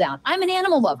animal down. I'm an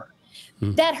animal lover.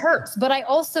 That hurts. But I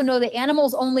also know that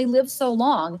animals only live so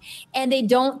long, and they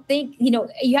don't think,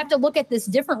 you have to look at this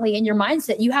differently in your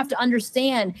mindset. You have to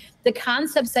understand the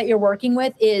concepts that you're working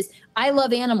with is, I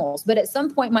love animals, but at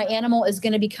some point my animal is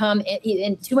going to become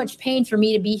in too much pain for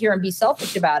me to be here and be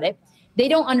selfish about it. They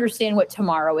don't understand what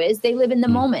tomorrow is. They live in the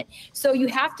moment. So you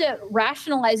have to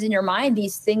rationalize in your mind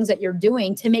these things that you're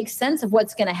doing to make sense of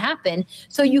what's going to happen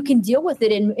so you can deal with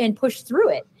it and push through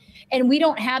it. And we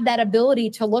don't have that ability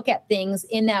to look at things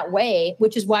in that way,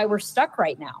 which is why we're stuck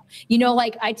right now.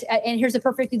 And here's a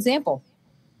perfect example.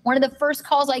 One of the first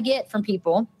calls I get from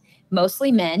people,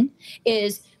 mostly men,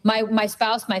 is my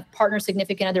spouse, my partner,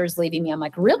 significant other is leaving me. I'm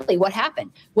like, really? What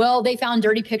happened? Well, they found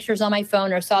dirty pictures on my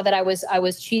phone or saw that I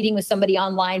was cheating with somebody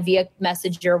online via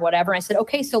Messenger or whatever. I said,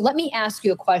 okay, so let me ask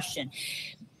you a question.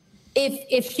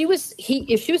 If she was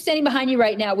standing behind you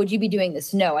right now, would you be doing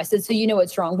this? No. I said, so you know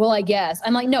it's wrong. Well, I guess.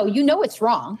 I'm like, no, you know it's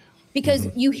wrong because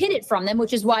you hid it from them,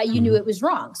 which is why you knew it was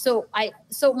wrong. So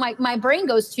my brain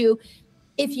goes to,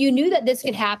 if you knew that this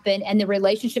could happen and the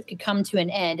relationship could come to an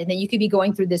end and then you could be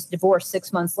going through this divorce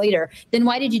 6 months later, then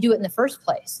why did you do it in the first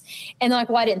place? And they're like,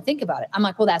 well, I didn't think about it. I'm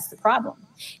like, well, that's the problem.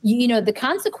 The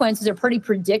consequences are pretty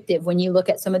predictive when you look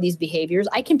at some of these behaviors.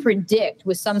 I can predict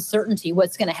with some certainty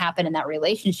what's going to happen in that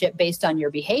relationship based on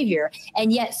your behavior.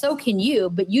 And yet so can you,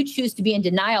 but you choose to be in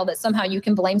denial that somehow you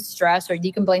can blame stress or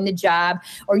you can blame the job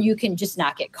or you can just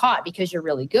not get caught because you're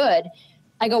really good.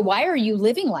 I go, why are you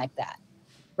living like that?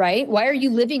 Right? Why are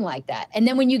you living like that? And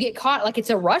then when you get caught, like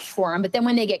it's a rush for them. But then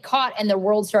when they get caught and the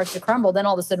world starts to crumble, then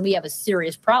all of a sudden we have a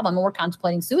serious problem and we're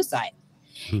contemplating suicide.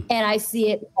 And I see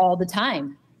it all the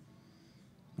time.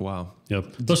 Wow.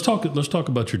 Yep. Let's talk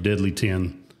about your deadly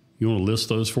 10. You want to list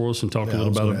those for us and talk a little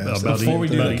about before we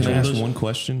do that? Can I ask others?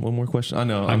 one more question? I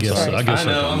know. I guess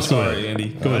I'm sorry, Andy.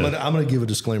 Go ahead. I'm going to give a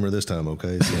disclaimer this time,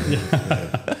 okay? So,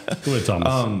 Go ahead,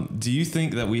 Thomas. Do you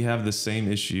think that we have the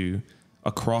same issue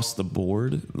across the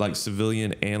board, like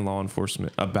civilian and law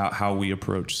enforcement, about how we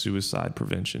approach suicide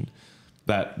prevention?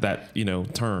 That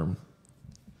term.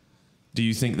 Do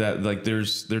you think that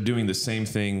they're doing the same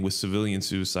thing with civilian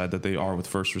suicide that they are with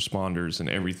first responders and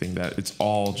everything, that it's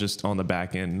all just on the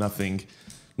back end,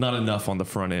 not enough on the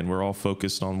front end? We're all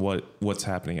focused on what's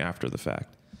happening after the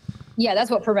fact. Yeah,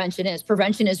 that's what prevention is.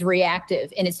 Prevention is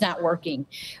reactive and it's not working.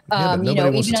 But nobody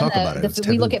wants to talk about it.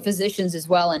 We look at physicians as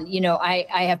well. And, I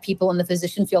have people in the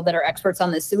physician field that are experts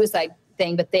on the suicide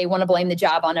thing, but they want to blame the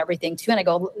job on everything too. And I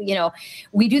go,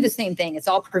 we do the same thing. It's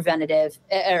all preventative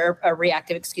or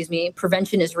reactive, excuse me.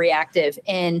 Prevention is reactive.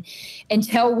 And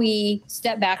until we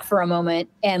step back for a moment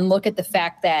and look at the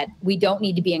fact that we don't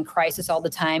need to be in crisis all the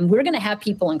time, we're going to have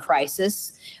people in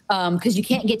crisis because you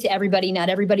can't get to everybody. Not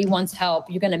everybody wants help.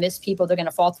 You're going to miss people. They're going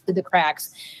to fall through the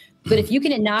cracks. But if you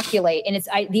can inoculate, and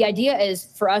the idea is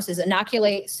for us is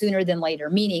inoculate sooner than later,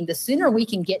 meaning the sooner we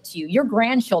can get to you, your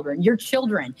grandchildren, your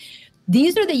children.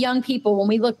 These are the young people, when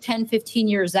we look 10, 15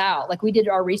 years out, like we did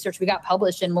our research, we got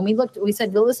published. And when we looked, we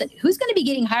said, well, listen, who's going to be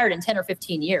getting hired in 10 or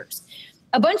 15 years?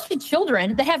 A bunch of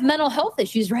children that have mental health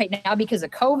issues right now because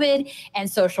of COVID and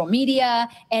social media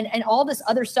and all this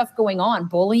other stuff going on,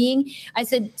 bullying. I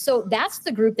said, so that's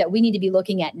the group that we need to be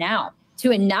looking at now, to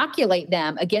inoculate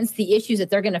them against the issues that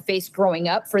they're going to face growing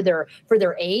up for their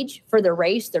age, for their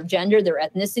race, their gender, their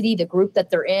ethnicity, the group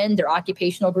that they're in, their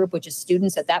occupational group, which is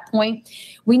students at that point.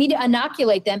 We need to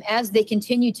inoculate them as they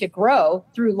continue to grow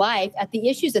through life at the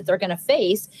issues that they're going to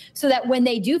face, so that when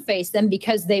they do face them,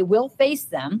 because they will face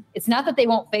them, it's not that they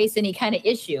won't face any kind of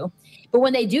issue, But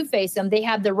when they do face them, they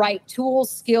have the right tools,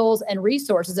 skills, and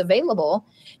resources available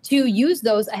to use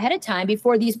those ahead of time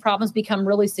before these problems become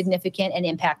really significant and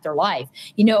impact their life.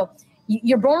 You know,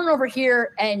 you're born over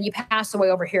here and you pass away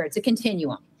over here. It's a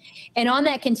continuum. And on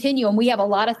that continuum, we have a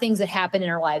lot of things that happen in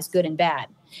our lives, good and bad.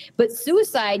 But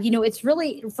suicide, you know, it's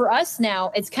really, for us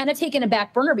now, it's kind of taken a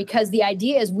back burner because the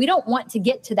idea is we don't want to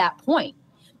get to that point.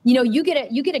 You know, you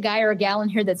get a guy or a gal in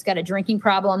here that's got a drinking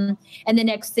problem, and the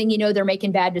next thing you know, they're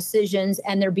making bad decisions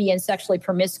and they're being sexually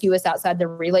promiscuous outside the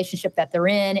relationship that they're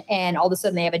in, and all of a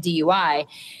sudden they have a DUI.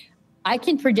 I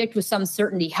can predict with some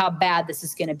certainty how bad this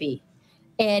is going to be.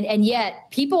 And yet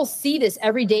people see this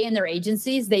every day in their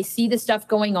agencies. They see the stuff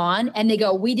going on and they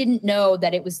go, we didn't know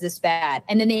that it was this bad.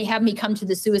 And then they have me come to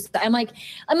the suicide. I'm like,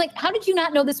 how did you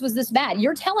not know this was this bad?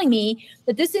 You're telling me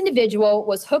that this individual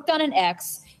was hooked on an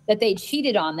ex, that they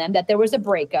cheated on them, that there was a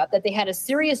breakup, that they had a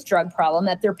serious drug problem,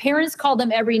 that their parents called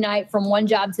them every night from one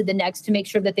job to the next to make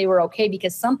sure that they were okay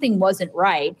because something wasn't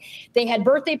right. They had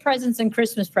birthday presents and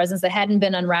Christmas presents that hadn't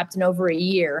been unwrapped in over a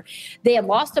year. They had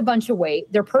lost a bunch of weight.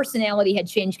 Their personality had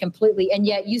changed completely. And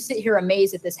yet you sit here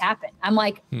amazed that this happened. I'm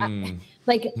like,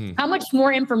 how much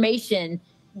more information?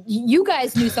 You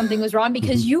guys knew something was wrong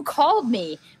because you called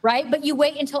me, right? But you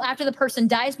wait until after the person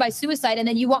dies by suicide and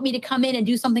then you want me to come in and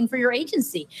do something for your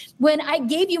agency. When I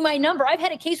gave you my number, I've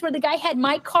had a case where the guy had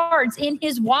my cards in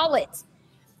his wallet.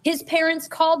 His parents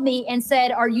called me and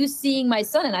said, are you seeing my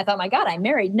son? And I thought, my God, I'm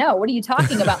married. No, what are you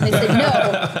talking about? And they said,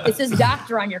 no, it says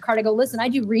doctor on your card. I go, listen, I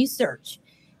do research.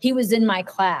 He was in my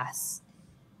class.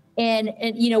 And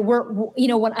you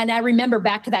know, and I remember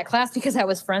back to that class because I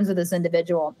was friends with this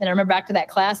individual. And I remember back to that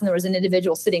class and there was an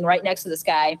individual sitting right next to this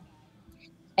guy.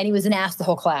 And he was an ass the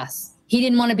whole class. He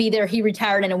didn't want to be there. He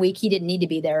retired in a week. He didn't need to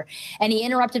be there. And he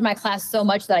interrupted my class so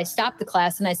much that I stopped the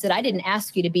class and I said, I didn't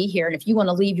ask you to be here. And if you want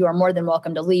to leave, you are more than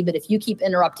welcome to leave. But if you keep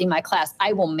interrupting my class,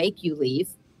 I will make you leave.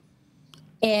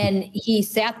 And he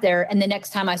sat there. And the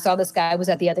next time I saw this guy was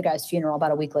at the other guy's funeral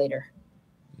about a week later.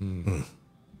 Mm-hmm.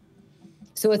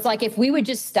 So it's like if we would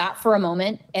just stop for a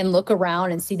moment and look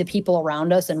around and see the people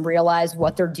around us and realize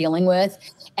what they're dealing with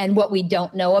and what we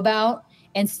don't know about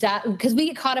and stop, because we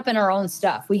get caught up in our own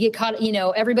stuff. We get caught, you know,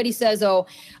 everybody says,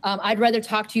 I'd rather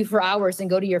talk to you for hours than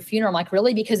go to your funeral. I'm like,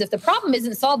 really? Because if the problem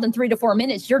isn't solved in 3 to 4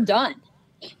 minutes, you're done.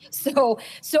 So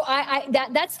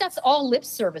that stuff's all lip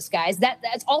service, guys.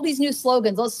 That's all these new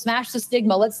slogans. Let's smash the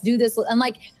stigma. Let's do this. I'm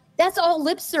like, that's all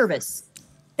lip service.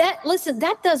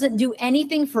 That doesn't do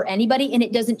anything for anybody and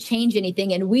it doesn't change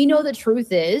anything. And we know the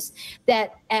truth is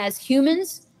that as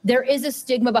humans, there is a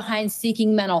stigma behind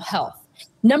seeking mental health.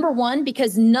 Number one,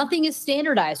 because nothing is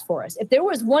standardized for us. If there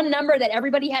was one number that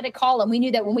everybody had to call and we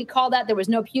knew that when we called that, there was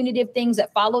no punitive things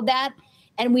that followed that,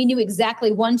 and we knew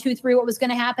exactly 1, 2, 3 what was going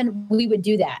to happen, we would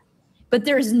do that. But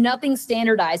there's nothing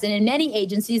standardized. And in many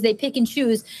agencies, they pick and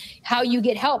choose how you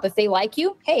get help. If they like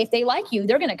you, hey, if they like you,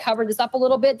 they're going to cover this up a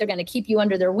little bit. They're going to keep you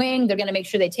under their wing. They're going to make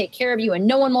sure they take care of you and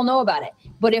no one will know about it.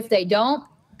 But if they don't,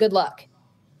 good luck.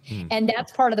 And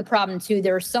that's part of the problem too.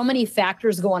 There are so many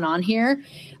factors going on here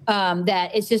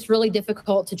that it's just really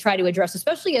difficult to try to address,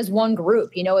 especially as one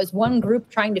group, you know, as one group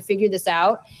trying to figure this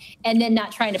out and then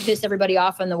not trying to piss everybody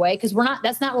off on the way. Because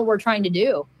that's not what we're trying to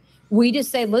do. We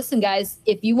just say, listen, guys,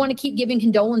 if you want to keep giving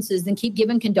condolences, then keep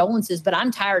giving condolences. But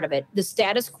I'm tired of it. The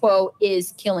status quo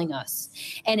is killing us.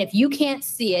 And if you can't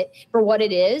see it for what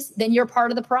it is, then you're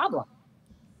part of the problem.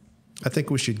 I think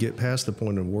we should get past the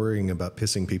point of worrying about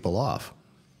pissing people off.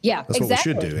 Yeah, that's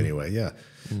exactly what we should do anyway. Yeah.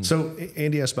 So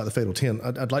Andy asked about the fatal 10.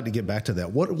 I'd like to get back to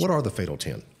that. What are the fatal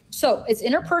 10? So it's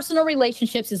interpersonal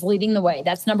relationships is leading the way.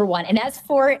 That's number one. And that's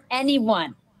for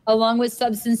anyone, along with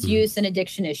substance use and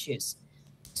addiction issues.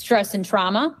 Stress and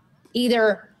trauma,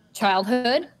 either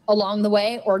childhood along the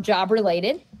way or job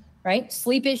related, right?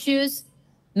 Sleep issues,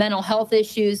 mental health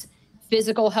issues,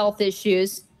 physical health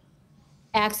issues,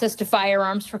 access to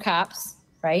firearms for cops,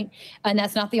 right? And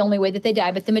that's not the only way that they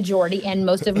die, but the majority, and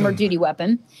most of them are duty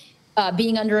weapon,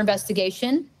 being under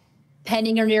investigation,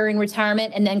 pending or nearing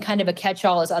retirement, and then kind of a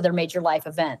catch-all as other major life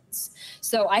events.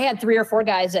 So I had 3 or 4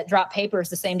 guys that dropped papers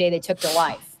the same day they took their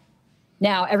life.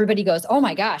 Now, everybody goes, oh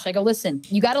my gosh. I go, listen,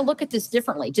 you got to look at this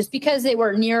differently. Just because they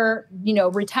were near,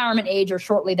 retirement age or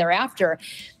shortly thereafter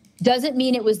doesn't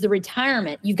mean it was the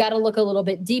retirement. You've got to look a little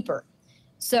bit deeper.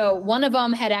 So one of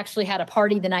them had actually had a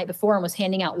party the night before and was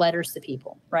handing out letters to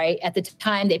people, right? At the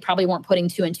time, they probably weren't putting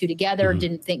 2 and 2 together,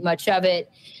 didn't think much of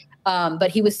it, but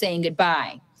he was saying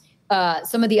goodbye.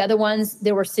 Some of the other ones,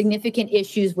 there were significant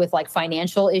issues with like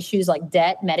financial issues like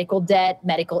debt,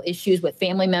 medical issues with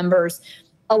family members.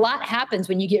 A lot happens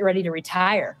when you get ready to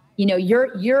retire.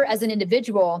 You're as an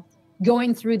individual,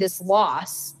 going through this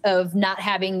loss of not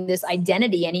having this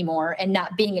identity anymore and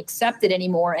not being accepted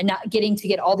anymore and not getting to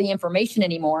get all the information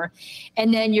anymore.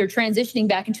 And then you're transitioning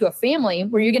back into a family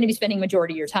where you're going to be spending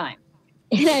majority of your time.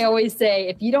 And I always say,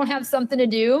 if you don't have something to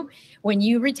do when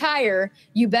you retire,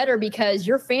 you better, because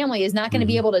your family is not going to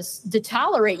be able to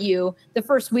tolerate you the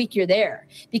first week you're there,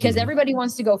 because everybody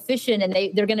wants to go fishing and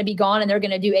they're going to be gone and they're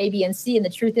going to do A, B, and C. And the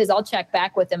truth is, I'll check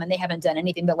back with them and they haven't done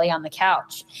anything but lay on the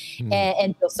couch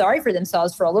and feel sorry for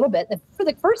themselves for a little bit. For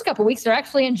the first couple of weeks, they're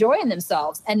actually enjoying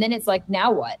themselves. And then it's like,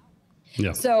 now what?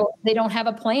 Yeah. So they don't have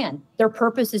a plan. Their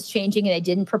purpose is changing and they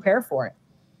didn't prepare for it.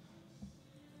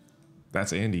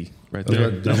 That's Andy right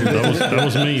there. That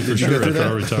was me for sure after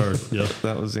I retired. Yeah,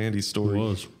 that was Andy's story. It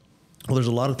was. Well, there's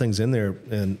a lot of things in there,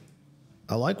 and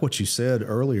I like what you said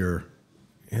earlier.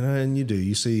 And you do.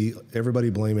 You see everybody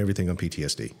blame everything on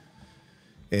PTSD.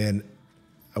 And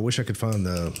I wish I could find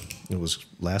it was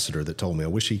Lassiter that told me. I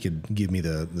wish he could give me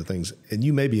the things. And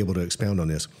you may be able to expound on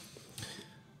this.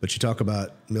 But you talk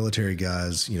about military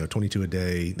guys, 22 a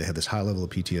day. They have this high level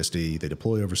of PTSD. They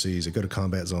deploy overseas. They go to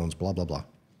combat zones, blah, blah, blah.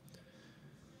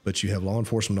 But you have law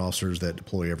enforcement officers that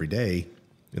deploy every day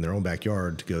in their own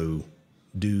backyard to go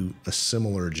do a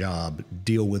similar job,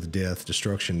 deal with death,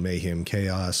 destruction, mayhem,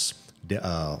 chaos,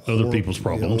 other people's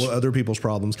problems. Other people's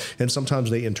problems. And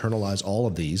sometimes they internalize all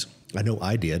of these. I know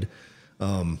I did.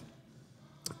 And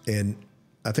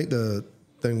I think the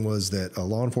thing was that a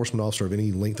law enforcement officer of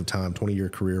any length of time, 20-year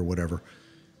career, whatever,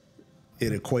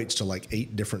 it equates to like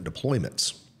 8 different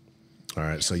deployments. All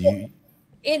right. So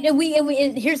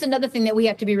And here's another thing that we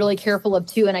have to be really careful of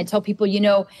too. And I tell people,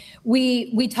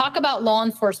 we talk about law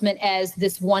enforcement as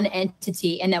this one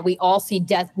entity and that we all see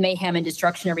death, mayhem, and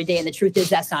destruction every day. And the truth is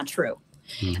that's not true.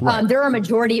 Right. There are a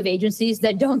majority of agencies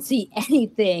that don't see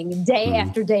anything day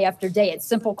after day after day. It's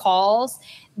simple calls.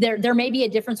 There may be a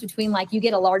difference between, like, you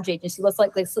get a large agency, let's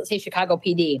say Chicago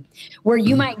PD, where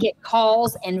you might get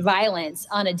calls and violence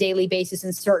on a daily basis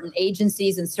in certain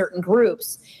agencies and certain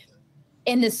groups.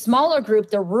 In the smaller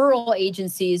group, the rural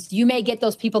agencies, you may get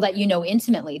those people that you know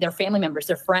intimately. They're family members,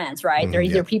 they're friends, right?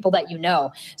 They're people that you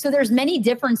know. So there's many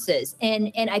differences.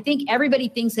 And I think everybody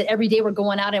thinks that every day we're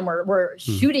going out and we're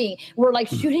shooting, we're like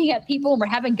shooting at people and we're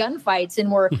having gunfights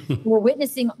and we're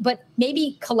witnessing, but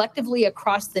maybe collectively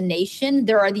across the nation,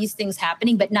 there are these things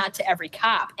happening, but not to every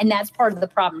cop. And that's part of the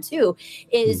problem too,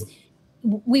 is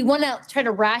we want to try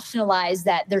to rationalize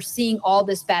that they're seeing all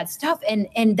this bad stuff,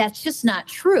 and that's just not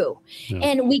true. Yeah.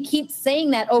 And we keep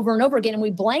saying that over and over again, and we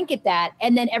blanket that,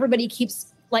 and then everybody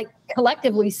keeps like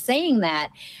collectively saying that.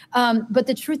 But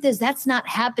the truth is that's not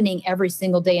happening every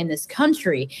single day in this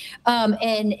country.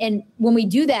 And when we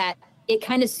do that, it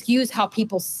kind of skews how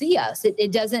people see us.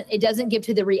 It doesn't give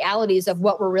to the realities of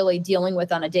what we're really dealing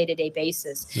with on a day-to-day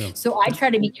basis. Yeah. So I try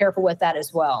to be careful with that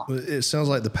as well. It sounds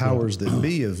like the powers that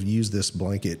be have used this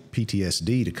blanket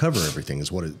PTSD to cover everything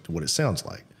is what it sounds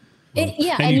like. And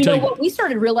what we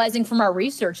started realizing from our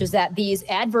research is that these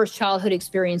adverse childhood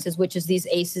experiences, which is these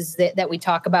ACEs that we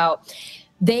talk about,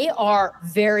 they are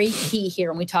very key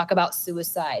here when we talk about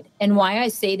suicide. And why I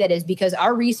say that is because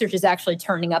our research is actually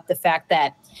turning up the fact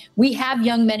that we have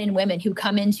young men and women who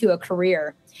come into a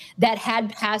career that had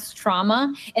past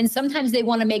trauma, and sometimes they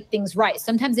want to make things right.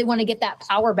 Sometimes they want to get that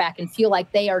power back and feel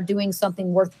like they are doing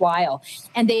something worthwhile,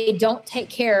 and they don't take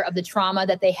care of the trauma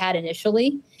that they had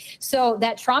initially. So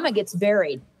that trauma gets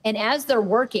buried. And as they're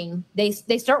working, they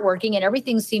start working and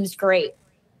everything seems great.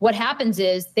 What happens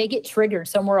is they get triggered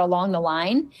somewhere along the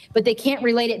line, but they can't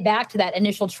relate it back to that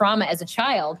initial trauma as a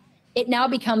child. It now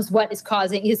becomes what is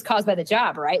caused by the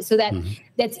job, right? So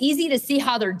that's easy to see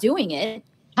how they're doing it,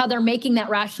 how they're making that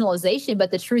rationalization. But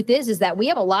the truth is that we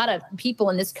have a lot of people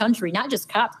in this country, not just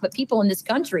cops, but people in this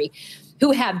country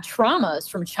who have traumas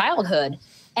from childhood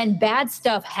and bad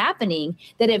stuff happening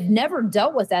that have never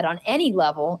dealt with that on any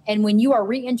level. And when you are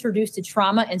reintroduced to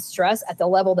trauma and stress at the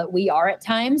level that we are at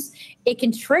times, it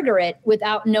can trigger it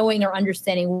without knowing or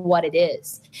understanding what it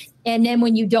is. And then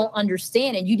when you don't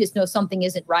understand and you just know something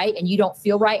isn't right and you don't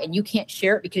feel right and you can't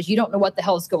share it because you don't know what the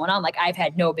hell is going on. Like, I've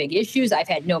had no big issues. I've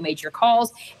had no major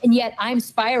calls. And yet I'm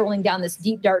spiraling down this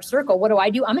deep, dark circle. What do?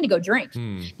 I'm going to go drink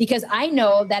because I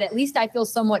know that at least I feel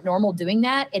somewhat normal doing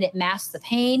that, and it masks the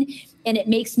pain and it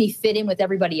makes me fit in with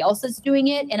everybody else that's doing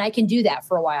it. And I can do that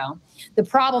for a while. The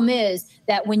problem is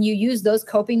that when you use those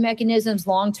coping mechanisms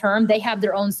long term, they have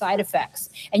their own side effects,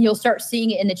 and you'll start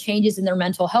seeing it in the changes in their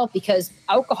mental health, because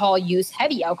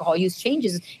heavy alcohol use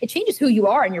changes who you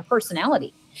are and your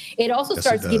personality. It also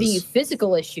starts giving you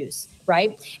physical issues,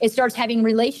 right? It starts having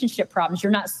relationship problems.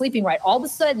 You're not sleeping right. All of a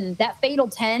sudden, that fatal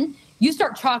 10, you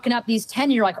start chalking up these 10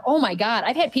 and you're like, oh my God,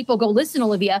 I've had people go, listen,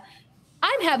 Olivia,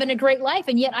 I'm having a great life.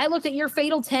 And yet I looked at your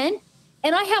fatal 10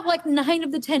 and I have like 9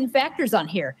 of the 10 factors on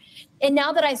here. And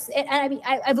now that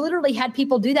I've literally had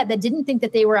people do that didn't think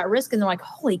that they were at risk. And they're like,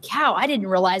 holy cow, I didn't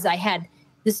realize I had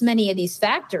this many of these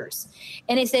factors.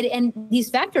 And I said, and these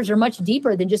factors are much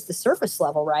deeper than just the surface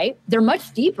level, right? They're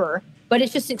much deeper, but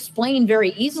it's just explained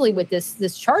very easily with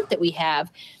this chart that we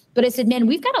have. But I said, man,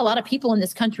 we've got a lot of people in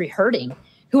this country hurting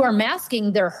who are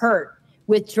masking their hurt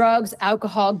with drugs,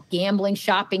 alcohol, gambling,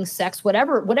 shopping, sex,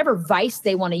 whatever vice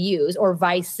they want to use or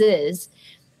vices.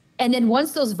 And then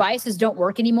once those vices don't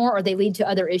work anymore or they lead to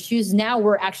other issues, now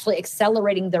we're actually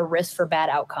accelerating their risk for bad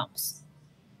outcomes.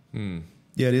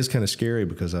 Yeah, it is kind of scary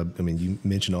because I mean, you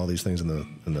mentioned all these things in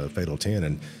the Fatal 10,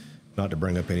 and not to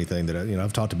bring up anything that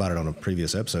I've talked about it on a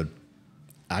previous episode.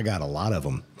 I got a lot of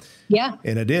them. Yeah,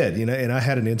 and I did. And I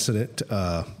had an incident.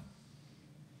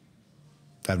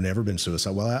 I've never been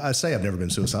suicidal. Well, I say I've never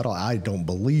been suicidal. I don't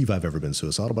believe I've ever been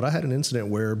suicidal, but I had an incident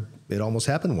where it almost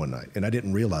happened one night, and I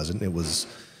didn't realize it. And it was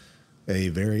a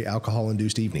very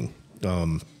alcohol-induced evening.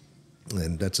 And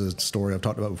that's a story I've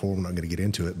talked about before. I'm not going to get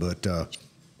into it, but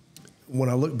when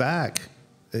I look back,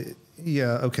 do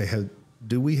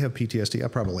we have PTSD? I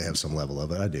probably have some level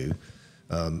of it. I do,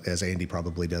 as Andy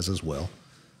probably does as well.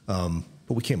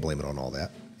 But we can't blame it on all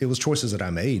that. It was choices that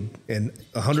I made, and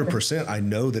 100%. I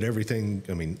know that everything.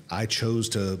 I mean, I chose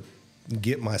to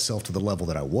get myself to the level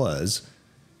that I was.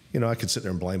 I could sit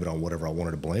there and blame it on whatever I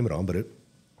wanted to blame it on, but it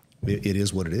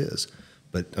is what it is.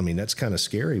 But I mean, that's kind of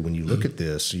scary when you look at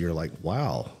this. You're like,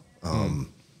 wow. And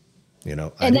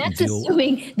that's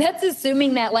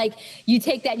assuming that like you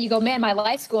take that and you go, man, my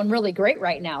life's going really great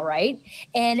right now, right?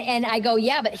 And I go,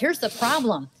 yeah, but here's the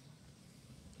problem.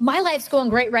 My life's going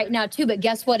great right now too, but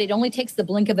guess what? It only takes the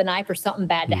blink of an eye for something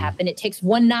bad to happen. It takes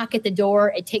one knock at the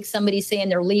door. It takes somebody saying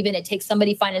they're leaving. It takes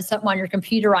somebody finding something on your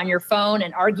computer, on your phone,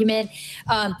 an argument.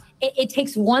 It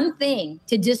takes one thing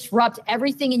to disrupt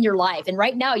everything in your life. And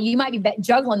right now you might be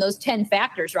juggling those 10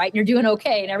 factors, right? And you're doing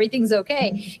okay and everything's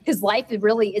okay because life is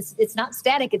really, it's not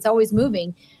static. It's always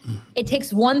moving. It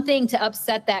takes one thing to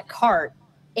upset that cart.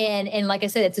 And like I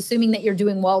said, it's assuming that you're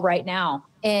doing well right now.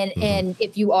 And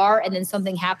if you are, and then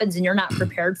something happens and you're not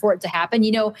prepared for it to happen,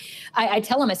 I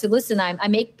tell them, I said, listen, I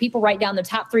make people write down the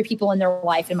top 3 people in their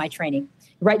life in my training.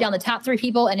 Write down the top 3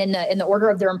 people and in the order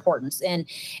of their importance. And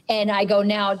I go,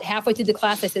 now halfway through the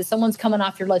class, I said, someone's coming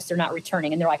off your list. They're not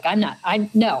returning. And they're like, I'm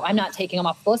not taking them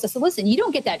off the list. I said, listen, you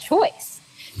don't get that choice.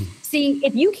 See,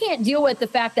 if you can't deal with the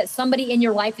fact that somebody in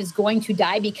your life is going to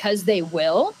die because they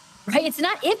will, right? It's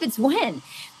not if, it's when.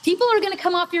 People are going to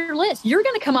come off your list. You're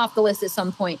going to come off the list at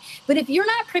some point. But if you're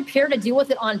not prepared to deal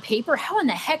with it on paper, how in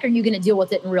the heck are you going to deal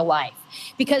with it in real life?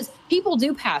 Because people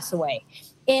do pass away.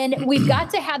 And we've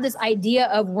got to have this idea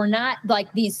of we're not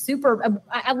like these super,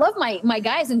 I love my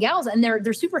guys and gals, and they're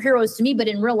superheroes to me, but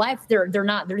in real life, they're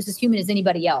not. They're just as human as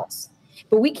anybody else.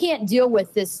 But we can't deal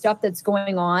with this stuff that's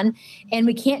going on, and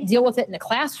we can't deal with it in the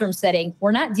classroom setting.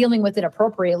 We're not dealing with it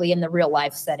appropriately in the real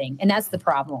life setting. And that's the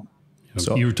problem.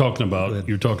 So you're talking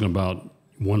about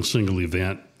one single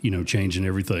event, changing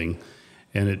everything,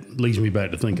 and it leads me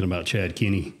back to thinking about Chad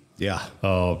Kinney. Yeah.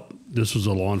 This was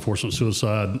a law enforcement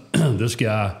suicide. This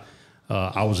guy,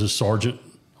 I was his sergeant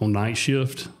on night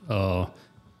shift.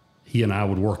 He and I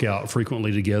would work out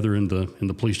frequently together in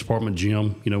the police department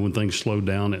gym. When things slowed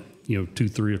down at 2,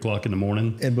 3 o'clock in the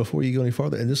morning. And before you go any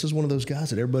farther, and this is one of those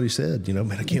guys that everybody said,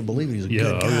 man, I can't believe it. He's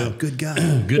a good guy.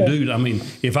 Good dude. I mean,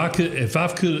 if I could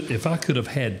have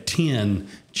had 10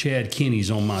 Chad Kinneys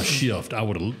on my shift, I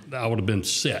would have been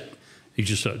set. He's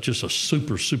just a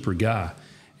super guy.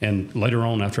 And later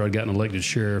on, after I'd gotten elected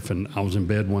sheriff, and I was in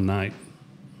bed one night,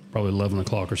 probably 11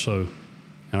 o'clock or so,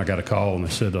 and I got a call, and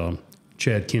they said,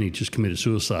 Chad Kinney just committed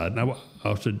suicide. And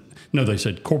I said, no, they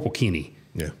said Corporal Kinney.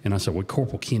 Yeah. And I said, well,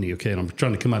 Corporal Kinney, okay. And I'm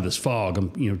trying to come out of this fog.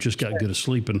 I'm, just got good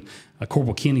asleep, and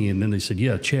Corporal Kinney. And then they said,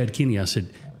 yeah, Chad Kinney. I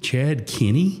said, Chad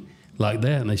Kinney? Like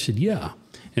that? And they said, yeah.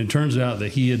 And it turns out that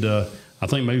he had, I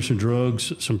think maybe some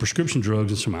drugs, some prescription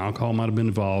drugs, and some alcohol might have been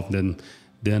involved. Then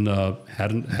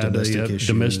had a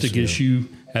domestic issue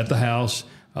at the house.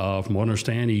 From what I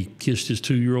understand, he kissed his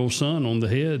 2-year-old son on the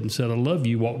head and said, I love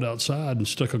you, walked outside and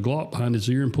stuck a Glock behind his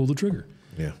ear and pulled the trigger.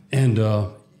 Yeah. And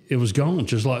it was gone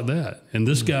just like that. And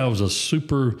this guy was a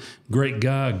super great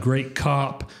guy, great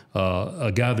cop,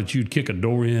 a guy that you'd kick a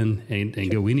door in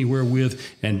and go anywhere with,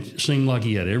 and seemed like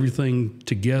he had everything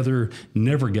together,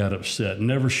 never got upset,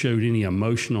 never showed any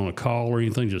emotion on a call or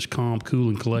anything, just calm, cool,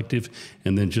 and collective,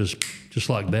 and then just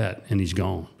like that, and he's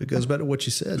gone. It goes back to what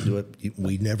you said.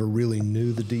 We never really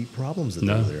knew the deep problems that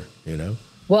were there,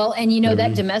 Well, and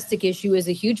that domestic issue is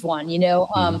a huge one.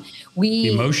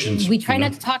 We try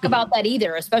not to talk about that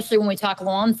either, especially when we talk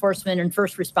law enforcement and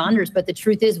first responders. But the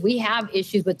truth is, we have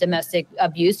issues with domestic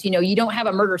abuse. You don't have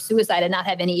a murder suicide and not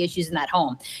have any issues in that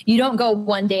home. You don't go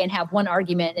one day and have one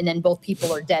argument and then both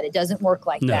people are dead. It doesn't work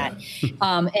like that.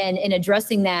 And in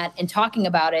addressing that and talking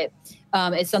about it,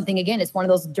 it's something, again, it's one of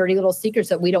those dirty little secrets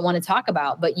that we don't want to talk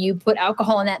about. But you put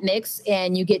alcohol in that mix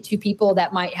and you get two people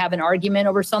that might have an argument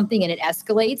over something and it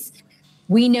escalates.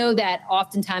 We know that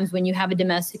oftentimes when you have a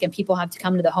domestic and people have to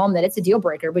come to the home, that it's a deal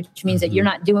breaker, which means that you're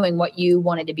not doing what you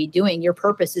wanted to be doing. Your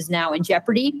purpose is now in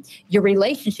jeopardy. Your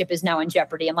relationship is now in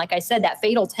jeopardy. And like I said, that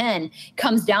fatal 10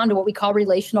 comes down to what we call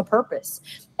relational purpose.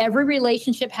 Every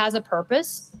relationship has a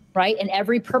purpose, right? And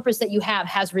every purpose that you have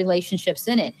has relationships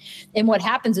in it. And what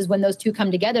happens is when those two come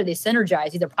together, they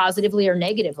synergize either positively or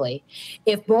negatively.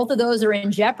 If both of those are in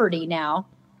jeopardy now,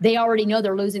 they already know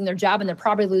they're losing their job and they're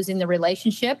probably losing the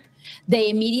relationship. They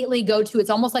immediately go to,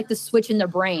 it's almost like the switch in their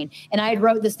brain. And I had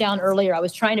wrote this down earlier. I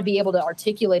was trying to be able to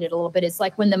articulate it a little bit. It's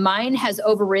like when the mind has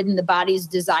overridden the body's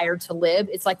desire to live,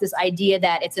 it's like this idea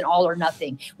that it's an all or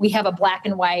nothing. We have a black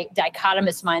and white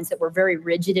dichotomous mindset. We're very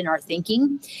rigid in our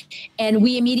thinking. And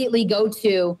we immediately go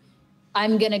to,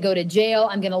 I'm going to go to jail.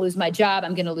 I'm going to lose my job.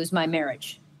 I'm going to lose my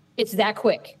marriage. It's that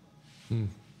quick.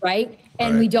 Right.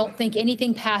 And we don't think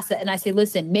anything past it. And I say,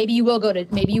 listen, maybe you will go to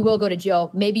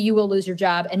jail. Maybe you will lose your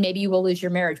job and maybe you will lose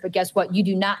your marriage. But guess what? You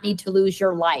do not need to lose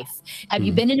your life. Have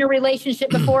you been in a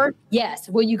relationship before? Yes.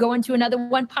 Will you go into another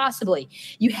one? Possibly.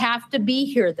 You have to be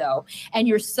here, though. And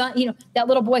your son, that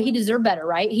little boy, he deserved better,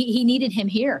 right? He needed him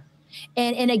here.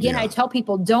 And again, I tell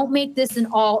people, don't make this an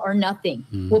all or nothing.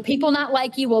 Will people not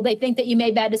like you? Will they think that you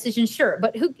made bad decisions? Sure.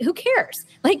 But who cares?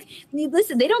 Like,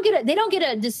 listen, they don't get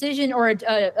a decision or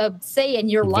a say in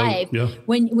your life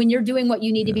when you're doing what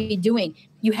you need to be doing.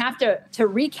 You have to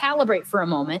recalibrate for a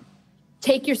moment.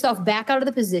 Take yourself back out of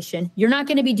the position. You're not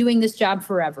going to be doing this job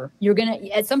forever.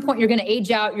 At some point, you're going to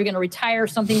age out. You're going to retire.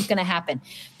 Something's going to happen.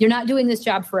 You're not doing this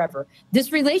job forever.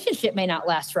 This relationship may not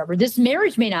last forever. This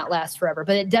marriage may not last forever,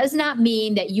 but it does not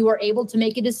mean that you are able to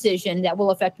make a decision that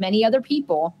will affect many other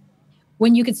people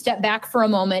when you could step back for a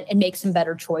moment and make some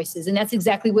better choices. And that's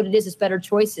exactly what it is. It's better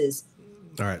choices.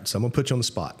 All right. So I'm going to put you on the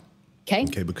spot.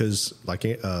 Okay. Because like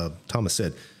Thomas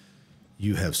said,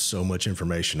 you have so much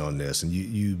information on this and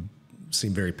you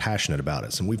seem very passionate about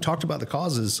it. And we've talked about the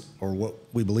causes, or what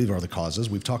we believe are the causes.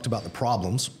 We've talked about the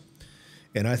problems.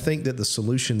 And I think that the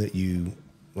solution that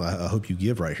I hope you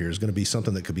give right here is going to be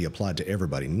something that could be applied to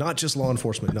everybody, not just law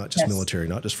enforcement, not just military,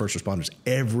 not just first responders,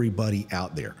 everybody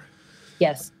out there.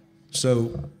 Yes.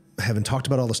 So having talked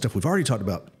about all the stuff we've already talked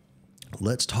about,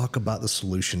 let's talk about the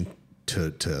solution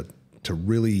to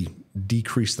really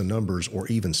decrease the numbers or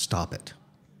even stop it.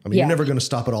 I mean, you're never going to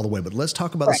stop it all the way, but let's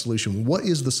talk about the solution. What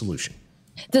is the solution?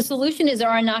 The solution is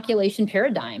our inoculation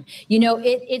paradigm.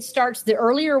 It starts, the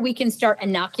earlier we can start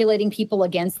inoculating people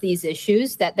against these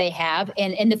issues that they have.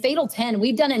 And the fatal 10,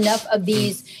 we've done enough of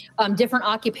these different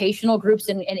occupational groups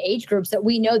and age groups that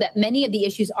we know that many of the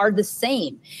issues are the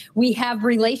same. We have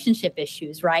relationship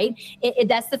issues, right?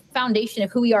 That's the foundation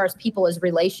of who we are as people, is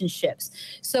relationships.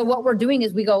 So what we're doing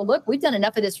is we go, look, we've done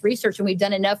enough of this research and we've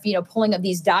done enough, pulling of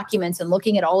these documents and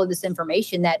looking at all of this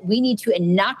information that we need to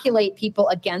inoculate people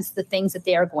against the things that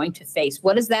they are going to face.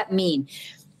 What does that mean?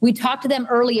 We talked to them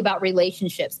early about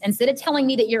relationships. Instead of telling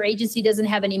me that your agency doesn't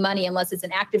have any money unless it's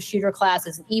an active shooter class,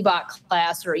 it's an ebook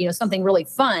class, or something really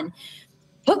fun,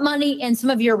 put money in some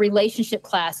of your relationship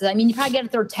classes. I mean, you probably got to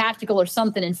throw tactical or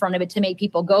something in front of it to make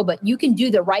people go, but you can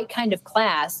do the right kind of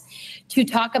class to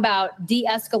talk about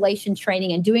de-escalation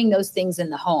training and doing those things in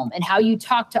the home, and how you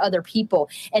talk to other people,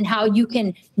 and how you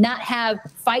can not have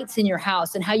fights in your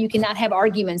house, and how you can not have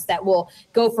arguments that will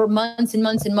go for months and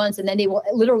months and months, and then they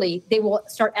will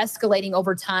start escalating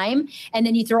over time, and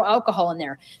then you throw alcohol in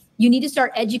there. You need to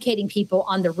start educating people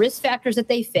on the risk factors that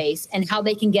they face and how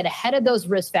they can get ahead of those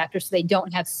risk factors so they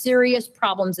don't have serious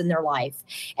problems in their life.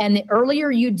 And the earlier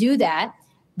you do that,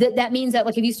 that means that,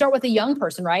 like, if you start with a young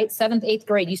person, right, 7th, 8th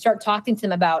grade, you start talking to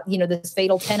them about, this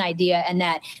fatal 10 idea, and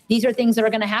that these are things that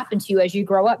are going to happen to you as you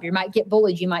grow up. You might get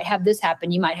bullied. You might have this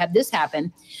happen. You might have this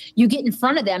happen. You get in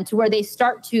front of them to where they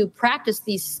start to practice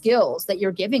these skills that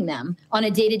you're giving them on a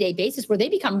day-to-day basis, where they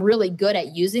become really good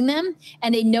at using them,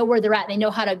 and they know where they're at, and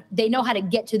they know how to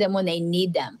get to them when they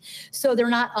need them. So they're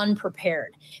not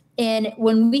unprepared. And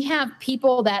when we have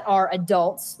people that are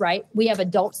adults, right, we have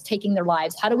adults taking their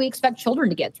lives. How do we expect children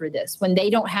to get through this when they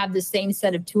don't have the same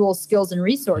set of tools, skills, and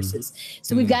resources?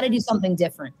 So we've got to do something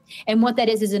different. And what that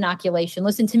is inoculation.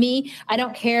 Listen to me. I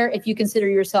don't care if you consider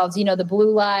yourselves, the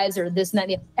blue lives or this and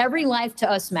that. Every life to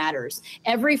us matters.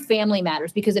 Every family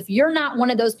matters, because if you're not one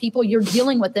of those people, you're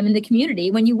dealing with them in the community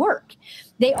when you work.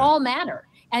 They all matter.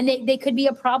 And they could be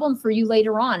a problem for you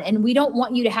later on. And we don't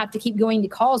want you to have to keep going to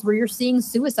calls where you're seeing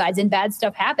suicides and bad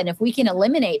stuff happen. If we can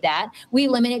eliminate that, we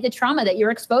eliminate the trauma that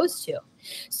you're exposed to.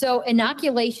 So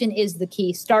inoculation is the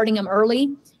key, starting them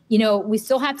early. We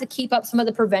still have to keep up some of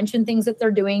the prevention things that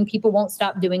they're doing. People won't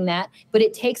stop doing that. But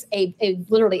it takes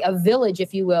literally a village,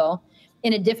 if you will,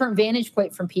 in a different vantage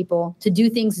point from people to do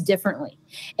things differently.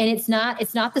 And it's not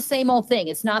the same old thing.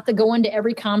 It's not the going to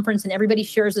every conference and everybody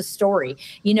shares a story.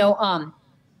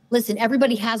 Listen,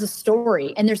 everybody has a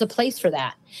story and there's a place for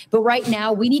that. But right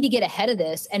now we need to get ahead of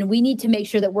this, and we need to make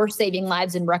sure that we're saving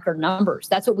lives in record numbers.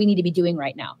 That's what we need to be doing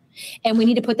right now. And we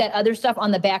need to put that other stuff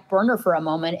on the back burner for a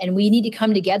moment. And we need to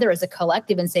come together as a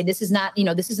collective and say, this is not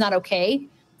okay.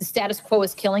 The status quo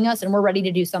is killing us, and we're ready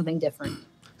to do something different.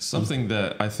 Something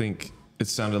that I think it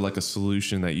sounded like a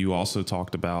solution that you also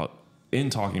talked about in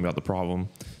talking about the problem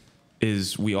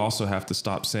is we also have to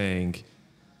stop saying,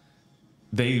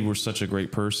 they were such a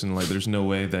great person, like there's no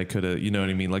way they could have, you know what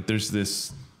I mean? Like there's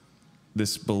this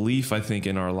belief, I think,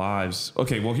 in our lives.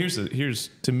 Okay, well, here's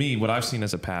to me what I've seen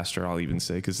as a pastor, I'll even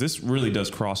say, because this really does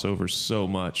cross over so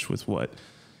much with what,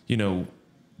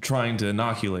 trying to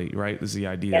inoculate, right, is the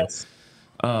idea. Yes.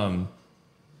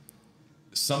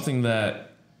 Something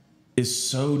that is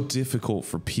so difficult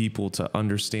for people to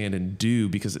understand and do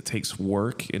because it takes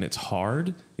work and it's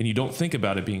hard, and you don't think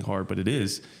about it being hard, but it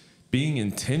is. Being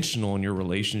intentional in your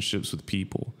relationships with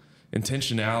people.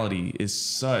 Intentionality is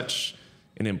such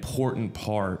an important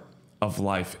part of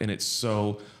life, and it's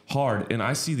so hard. And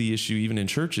I see the issue even in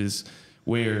churches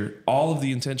where all of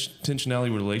the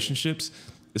intentionality relationships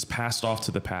is passed off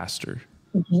to the pastor.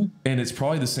 Mm-hmm. And it's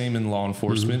probably the same in law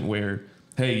enforcement, where,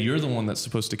 hey, you're the one that's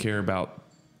supposed to care about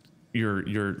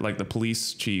your like the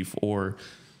police chief or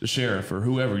the sheriff or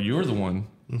whoever. You're the one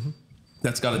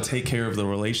that's got to take care of the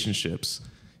relationships.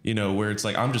 Where it's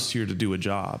like, I'm just here to do a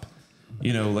job,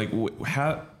 like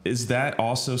how is that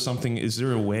also something, is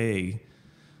there a way,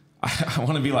 I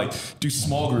want to be like, do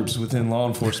small groups within law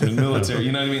enforcement, military,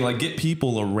 you know what I mean? Like get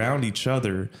people around each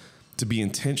other to be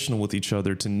intentional with each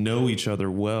other, to know each other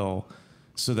well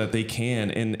so that they can,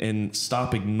 and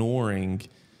stop ignoring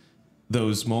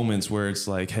those moments where it's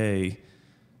like, hey,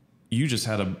 you just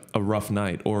had a rough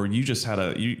night, or you just had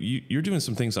you're doing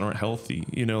some things that aren't healthy,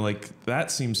 like that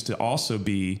seems to also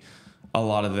be a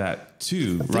lot of that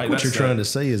too, right? What you're trying to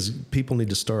say is people need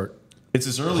to start it's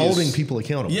as early holding people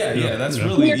accountable. Yeah, that's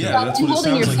really, that's what it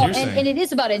sounds like you're saying. And it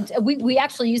is about it. We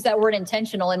actually use that word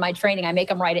intentional in my training. I make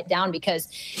them write it down because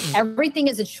everything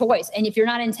is a choice. And if you're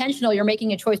not intentional, you're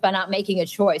making a choice by not making a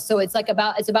choice. So it's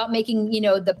about making,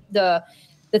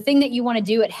 the thing that you want to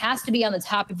do, it has to be on the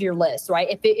top of your list,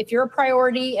 right? If you're a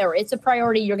priority or it's a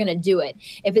priority, you're going to do it.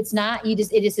 If it's not, it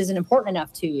just isn't important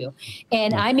enough to you.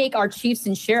 And I make our chiefs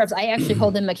and sheriffs, I actually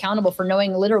hold them accountable for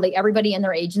knowing literally everybody in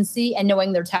their agency and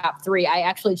knowing their top three. I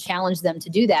actually challenge them to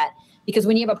do that, because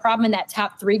when you have a problem in that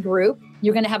top three group,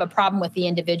 you're going to have a problem with the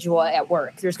individual at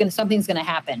work. Something's going to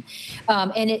happen.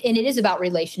 And it is about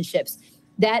relationships.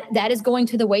 That is going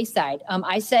to the wayside.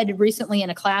 I said recently in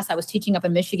a class I was teaching up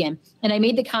in Michigan, and I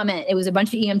made the comment, it was a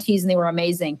bunch of EMTs and they were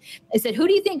amazing. I said, who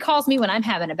do you think calls me when I'm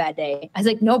having a bad day? I was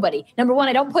like, nobody. Number one,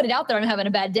 I don't put it out there I'm having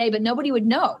a bad day, but nobody would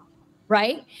know,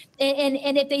 right?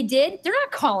 And if they did, they're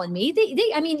not calling me.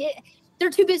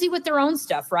 They're too busy with their own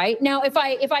stuff, right? Now, if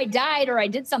I died or I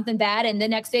did something bad and the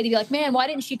next day they'd be like, man, why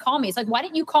didn't she call me? It's like, why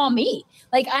didn't you call me?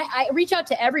 Like I reach out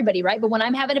to everybody, right? But when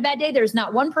I'm having a bad day, there's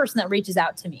not one person that reaches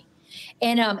out to me.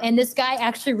 And this guy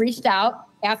actually reached out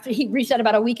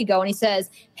about a week ago, and he says,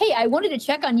 hey, I wanted to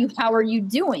check on you. How are you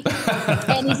doing?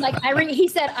 And he's like, he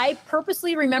said, I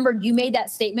purposely remembered you made that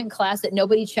statement in class that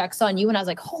nobody checks on you. And I was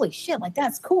like, holy shit, like,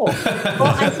 that's cool.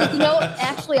 Well, I said,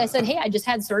 I said, hey, I just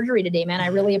had surgery today, man. I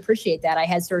really appreciate that. I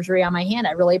had surgery on my hand.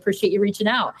 I really appreciate you reaching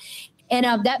out. And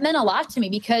that meant a lot to me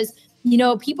because,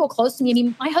 people close to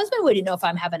me, my husband wouldn't know if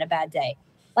I'm having a bad day.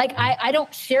 Like, I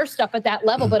don't share stuff at that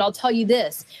level, but I'll tell you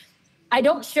this. I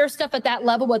don't share stuff at that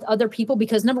level with other people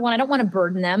because, number one, I don't want to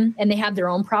burden them and they have their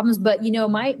own problems. But,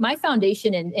 my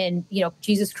foundation in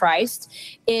Jesus Christ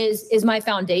is my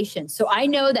foundation. So I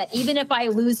know that even if I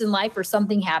lose in life or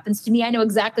something happens to me, I know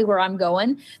exactly where I'm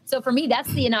going. So for me,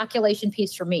 that's the inoculation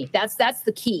piece for me. That's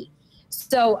the key.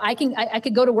 So I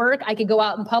could go to work, I could go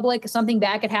out in public, something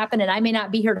bad could happen, and I may not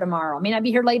be here tomorrow. I may not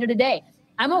be here later today.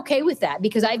 I'm okay with that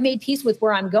because I've made peace with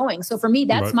where I'm going. So for me,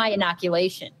 that's my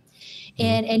inoculation.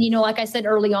 And like I said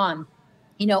early on,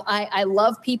 I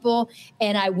love people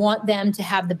and I want them to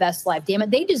have the best life. Damn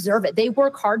it. They deserve it. They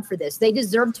work hard for this. They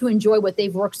deserve to enjoy what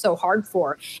they've worked so hard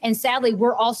for. And sadly,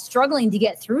 we're all struggling to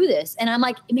get through this. And I'm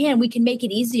like, man, we can make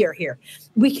it easier here.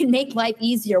 We can make life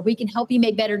easier. We can help you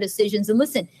make better decisions. And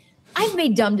listen, I've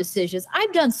made dumb decisions.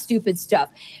 I've done stupid stuff.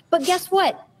 But guess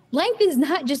what? Life is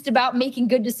not just about making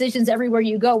good decisions everywhere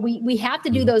you go. We have to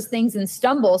do those things and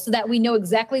stumble so that we know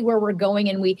exactly where we're going,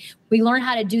 and we learn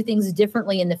how to do things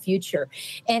differently in the future.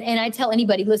 And I tell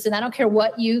anybody, listen, I don't care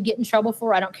what you get in trouble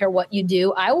for. I don't care what you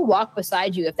do. I will walk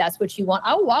beside you if that's what you want.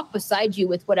 I will walk beside you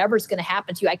with whatever's going to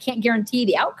happen to you. I can't guarantee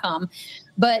the outcome.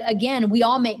 But again, we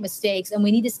all make mistakes, and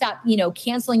we need to stop,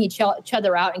 canceling each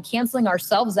other out and canceling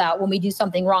ourselves out when we do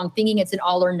something wrong, thinking it's an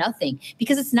all or nothing,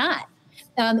 because it's not.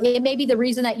 It may be the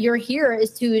reason that you're here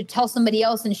is to tell somebody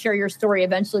else and share your story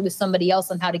eventually with somebody else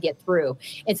on how to get through.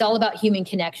 It's all about human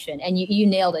connection, and you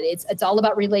nailed it. It's all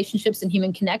about relationships and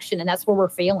human connection, and that's where we're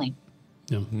failing.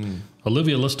 Yeah.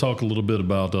 Olivia, let's talk a little bit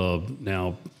about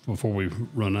now before we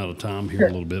run out of time here a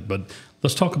little bit, but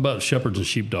let's talk about shepherds and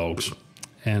sheepdogs.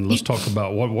 And let's talk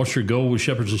about what's your goal with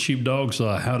shepherds and sheepdogs?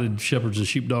 How did shepherds and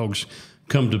sheepdogs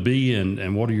come to be,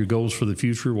 and what are your goals for the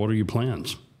future? What are your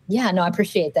plans? Yeah, no, I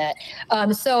appreciate that.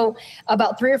 So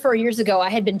about 3 or 4 years ago, I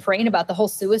had been praying about the whole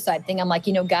suicide thing. I'm like,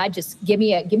 God, just give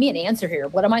me an answer here.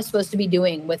 What am I supposed to be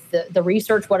doing with the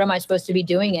research? What am I supposed to be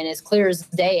doing? And as clear as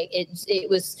day, it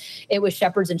was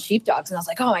shepherds and sheepdogs. And I was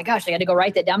like, oh my gosh, I got to go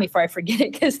write that down before I forget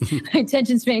it, because my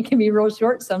attention span can be real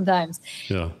short sometimes.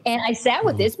 Yeah. And I sat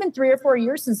with it. It's been 3 or 4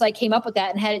 years since I came up with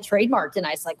that and had it trademarked. And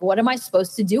I was like, what am I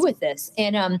supposed to do with this?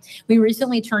 And we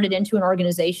recently turned it into an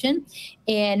organization,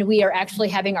 and we are actually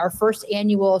having our first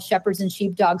annual Shepherds and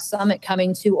Sheepdogs Summit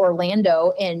coming to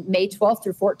Orlando in May 12th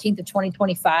through 14th of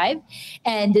 2025.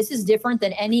 And this is different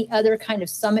than any other kind of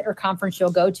summit or conference you'll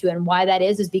go to. And why that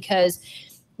is because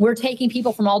we're taking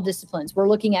people from all disciplines. We're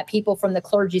looking at people from the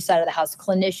clergy side of the house,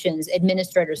 clinicians,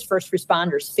 administrators, first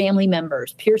responders, family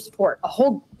members, peer support, a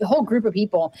whole group of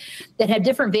people that have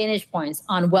different vantage points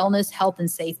on wellness, health, and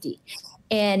safety.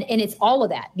 And it's all of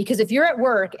that, because if you're at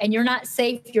work and you're not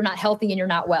safe, you're not healthy, and you're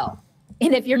not well.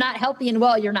 And if you're not healthy and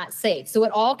well, you're not safe. So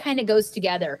it all kind of goes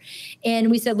together. And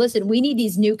we said, listen, we need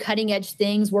these new cutting edge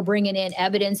things. We're bringing in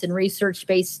evidence and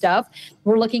research-based stuff.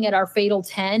 We're looking at our Fatal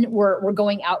 10. We're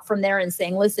going out from there and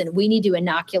saying, listen, we need to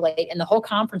inoculate. And the whole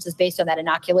conference is based on that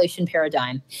inoculation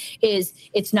paradigm.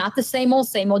 It's not the same old,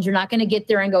 same old. You're not going to get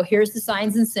there and go, here's the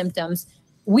signs and symptoms.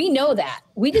 We know that.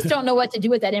 We just don't know what to do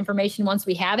with that information once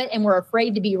we have it, and we're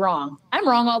afraid to be wrong. I'm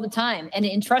wrong all the time.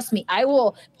 And trust me, I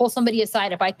will pull somebody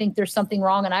aside if I think there's something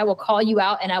wrong, and I will call you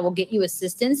out and I will get you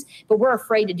assistance. But we're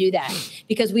afraid to do that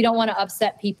because we don't want to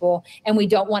upset people, and we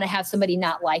don't want to have somebody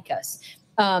not like us.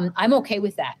 I'm okay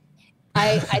with that.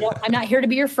 I'm not here to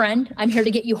be your friend. I'm here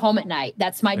to get you home at night.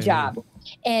 That's my job.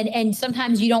 And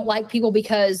sometimes you don't like people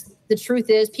because the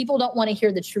truth is people don't want to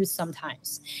hear the truth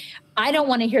sometimes. I don't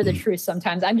want to hear the truth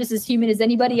sometimes. I'm just as human as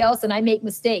anybody else, and I make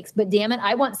mistakes. But damn it,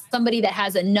 I want somebody that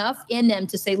has enough in them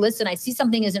to say, listen, I see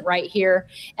something isn't right here,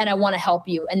 and I want to help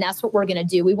you. And that's what we're going to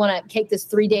do. We want to take this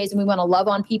 3 days, and we want to love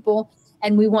on people,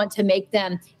 and we want to make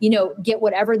them, get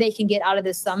whatever they can get out of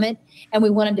this summit, and we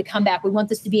want them to come back. We want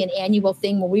this to be an annual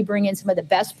thing where we bring in some of the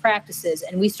best practices,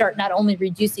 and we start not only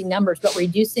reducing numbers, but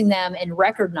reducing them in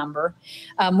record number.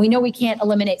 We know we can't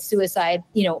eliminate suicide,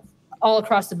 all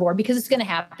across the board, because it's going to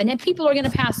happen, and people are going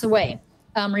to pass away,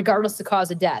 regardless of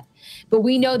cause of death. But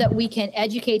we know that we can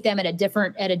educate them at a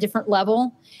different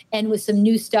level, and with some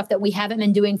new stuff that we haven't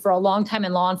been doing for a long time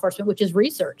in law enforcement, which is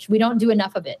research. We don't do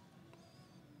enough of it.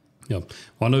 Yeah.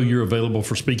 Well, I know you're available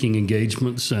for speaking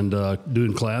engagements and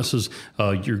doing classes.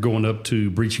 You're going up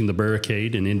to Breaching the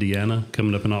Barricade in Indiana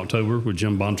coming up in October with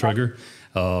Jim Bontrager.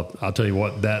 I'll tell you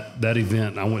what, that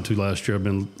event I went to last year,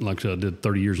 I did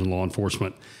 30 years in law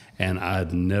enforcement, and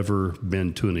I'd never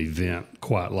been to an event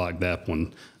quite like that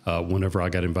one. Whenever I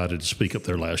got invited to speak up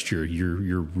there last year,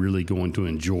 you're really going to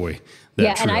enjoy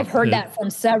that trip. And I've heard that from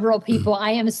several people.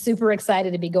 I am super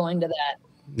excited to be going to that.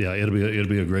 Yeah, it'll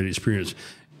be a great experience.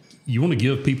 You want to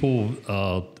give people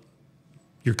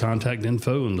your contact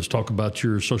info, and let's talk about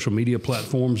your social media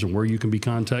platforms and where you can be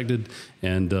contacted,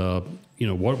 and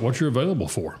what you're available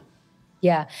for.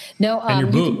 Yeah. No. And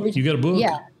your book. You got a book.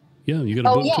 Yeah. Yeah, you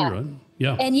got a book too, right?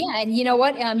 Yeah. And you know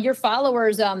what? Your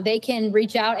followers, they can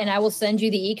reach out, and I will send you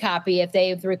the e-copy if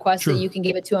they request Sure. that you can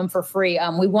give it to them for free.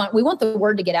 We want the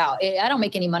word to get out. I don't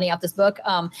make any money off this book.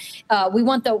 We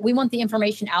want the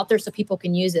information out there so people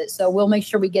can use it. So we'll make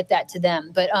sure we get that to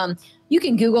them. But you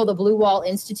can Google the Blue Wall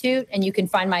Institute, and you can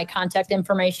find my contact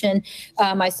information.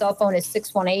 My cell phone is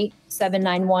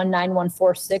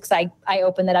 618-791-9146. I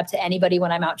open that up to anybody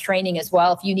when I'm out training as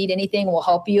well. If you need anything, we'll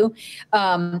help you.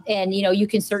 And you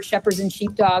can search Shepherds and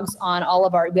Sheepdogs on all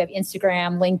of we have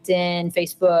Instagram, LinkedIn,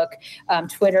 Facebook,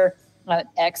 Twitter.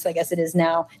 X, I guess it is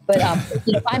now, but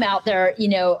I'm out there.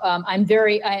 I'm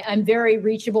very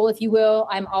reachable, if you will.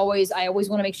 I always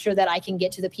want to make sure that I can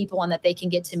get to the people and that they can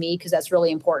get to me, because that's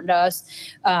really important to us.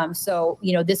 So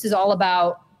this is all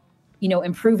about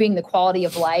improving the quality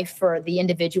of life for the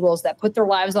individuals that put their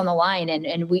lives on the line,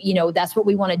 and we that's what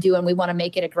we want to do, and we want to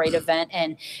make it a great event,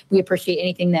 and we appreciate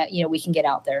anything that we can get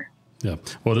out there. Yeah,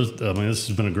 well, this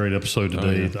has been a great episode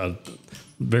today.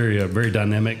 Very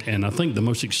dynamic. And I think the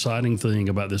most exciting thing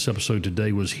about this episode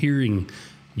today was hearing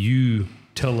you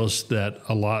tell us that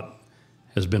a lot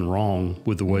has been wrong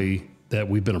with the way that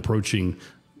we've been approaching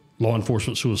law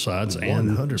enforcement suicides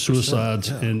 100%, and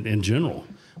suicides in general,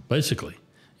 basically.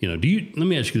 Let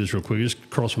me ask you this real quick. It just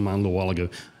crossed my mind a little while ago.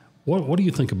 What do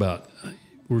you think about,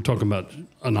 we were talking about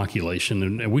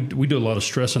inoculation, and we do a lot of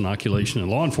stress inoculation in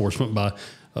law enforcement by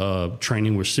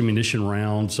training with simunition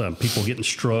rounds, people getting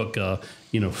struck,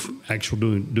 actual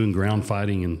doing ground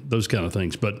fighting and those kind of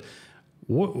things. But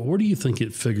what do you think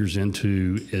it figures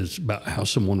into is about how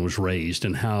someone was raised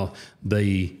and how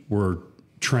they were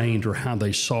trained, or how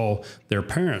they saw their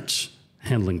parents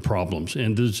handling problems?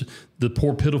 And does the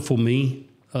poor pitiful me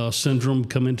syndrome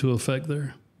come into effect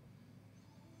there?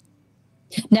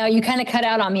 Now, you kind of cut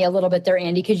out on me a little bit there,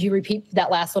 Andy. Could you repeat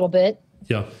that last little bit?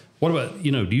 Yeah. What about, do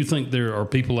you think there are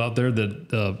people out there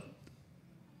that,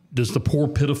 does the poor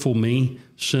pitiful me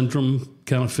syndrome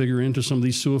kind of figure into some of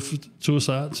these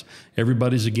suicides?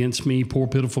 Everybody's against me, poor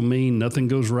pitiful me, nothing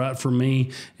goes right for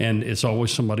me, and it's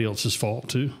always somebody else's fault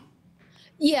too?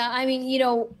 Yeah, I mean,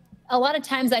 a lot of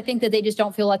times I think that they just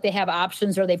don't feel like they have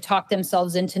options, or they've talked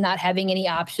themselves into not having any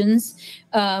options,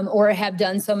 or have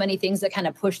done so many things that kind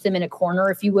of push them in a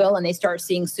corner, if you will, and they start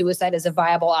seeing suicide as a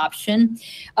viable option.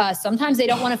 Sometimes they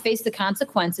don't want to face the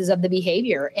consequences of the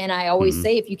behavior. And I always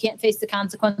say, if you can't face the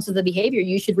consequences of the behavior,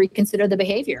 you should reconsider the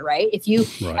behavior, right? If you,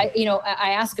 right. I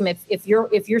ask them, if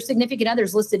your significant other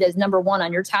is listed as number one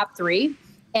on your top three,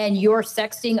 and you're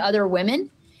sexting other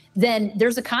women, then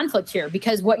there's a conflict here,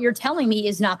 because what you're telling me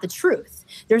is not the truth.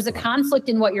 There's a conflict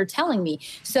in what you're telling me.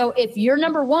 So if your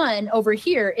number one over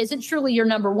here isn't truly your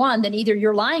number one, then either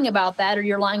you're lying about that or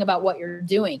you're lying about what you're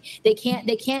doing. They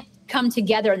can't come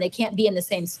together, and they can't be in the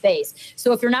same space.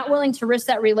 So if you're not willing to risk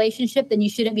that relationship, then you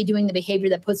shouldn't be doing the behavior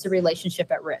that puts the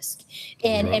relationship at risk.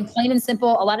 And plain and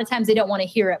simple, a lot of times they don't want to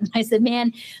hear it. I said,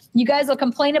 man, you guys will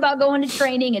complain about going to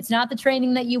training. It's not the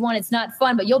training that you want. It's not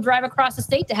fun, but you'll drive across the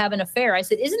state to have an affair. I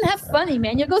said, isn't that funny,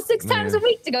 man? You'll go 6 times a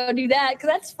week to go do that, because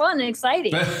that's fun and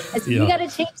exciting. I said, we got to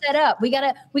change that up. We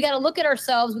got to look at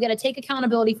ourselves. We got to take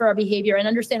accountability for our behavior and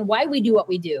understand why we do what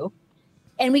we do.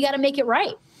 And we got to make it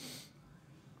right.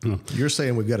 You're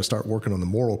saying we've got to start working on the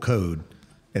moral code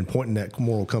and pointing that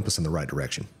moral compass in the right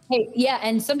direction. Hey, yeah,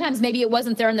 and sometimes maybe it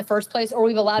wasn't there in the first place, or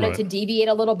we've allowed it to deviate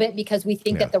a little bit because we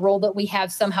think that the role that we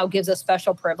have somehow gives us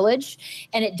special privilege,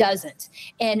 and it doesn't.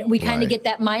 And we kind of get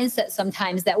that mindset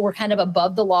sometimes that we're kind of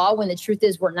above the law, when the truth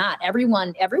is we're not.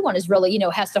 Everyone is really,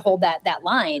 has to hold that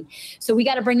line. So we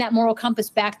got to bring that moral compass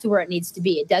back to where it needs to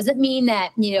be. It doesn't mean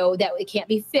that, that it can't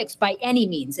be fixed by any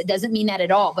means. It doesn't mean that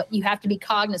at all, but you have to be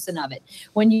cognizant of it.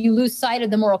 When you lose sight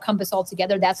of the moral compass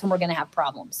altogether, that's when we're going to have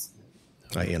problems.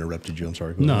 I interrupted you. I'm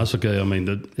sorry. No, it's okay. I mean,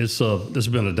 this has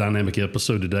been a dynamic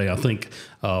episode today. I think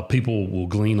people will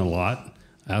glean a lot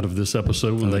out of this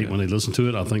episode when they listen to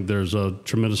it. I think there's a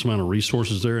tremendous amount of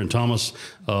resources there. And Thomas,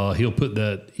 he'll put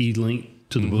that link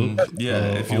to the book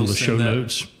if you'll on the show send that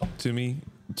notes to me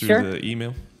through the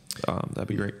email. That'd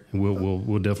be great.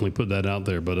 We'll definitely put that out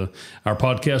there. But our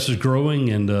podcast is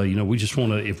growing, and we just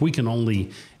want to, if we can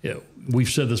only. We've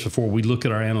said this before. We look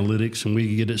at our analytics and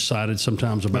we get excited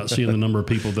sometimes about seeing the number of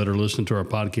people that are listening to our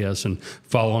podcast and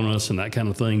following us and that kind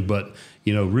of thing. But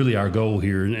really, our goal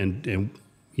here, and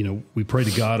we pray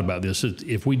to God about this.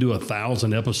 If we do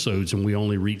 1,000 episodes and we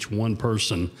only reach one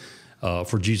person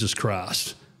for Jesus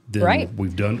Christ, then Right.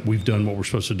 we've done what we're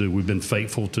supposed to do. We've been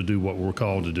faithful to do what we're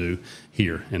called to do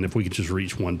here. And if we could just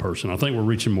reach one person, I think we're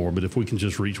reaching more, but if we can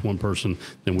just reach one person,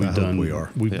 then we've done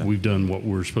what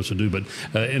we're supposed to do. But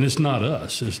and it's not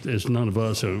us. It's none of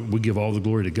us. We give all the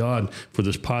glory to God for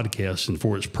this podcast and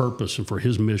for its purpose and for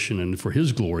his mission and for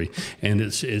his glory. And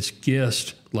it's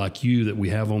guests like you that we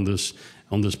have on this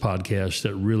podcast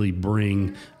that really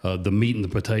bring the meat and the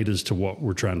potatoes to what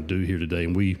we're trying to do here today.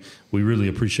 And we really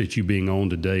appreciate you being on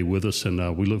today with us,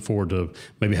 and we look forward to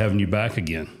maybe having you back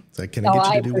again. So can I get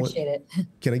you to do appreciate it.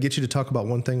 Can I get you to talk about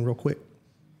one thing real quick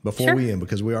before we end,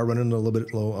 because we are running a little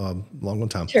bit long on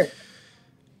time. Sure.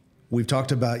 We've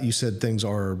talked about, you said things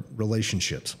are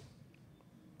relationships.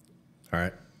 All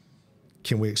right.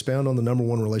 Can we expound on the number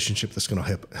one relationship that's going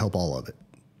to help all of it?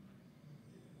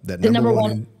 That The number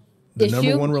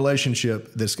one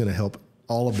relationship that's going to help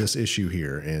all of this issue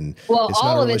here. And well,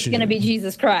 all of it's going to be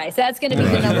Jesus Christ. That's going to be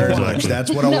the number one. That's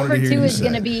what I wanted to hear you say. Number two is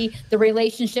going to be the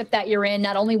relationship that you're in,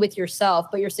 not only with yourself,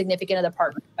 but your significant other,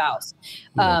 partner, spouse.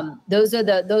 Those are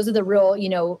the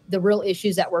real, the real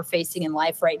issues that we're facing in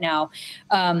life right now.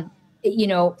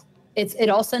 It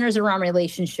all centers around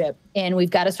relationship, and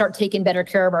we've got to start taking better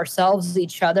care of ourselves,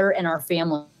 each other, and our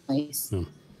families.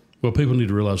 Well, people need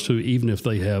to realize, too, even if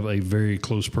they have a very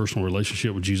close personal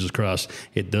relationship with Jesus Christ,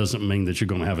 it doesn't mean that you're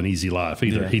going to have an easy life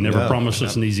either. He never promised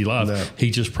us an easy life. He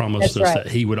just promised us that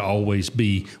he would always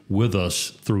be with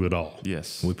us through it all.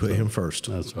 Yes. We put him first.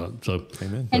 That's right. So,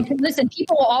 amen. And listen,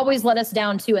 people will always let us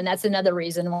down, too. And that's another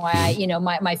reason why,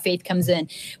 my faith comes in.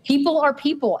 People are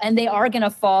people, and they are going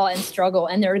to fall and struggle,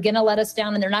 and they're going to let us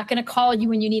down, and they're not going to call you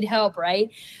when you need help,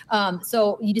 right?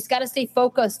 So you just got to stay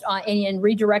focused on and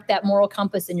redirect that moral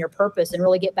compass in your purpose and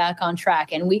really get back on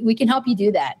track. And we can help you do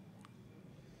that.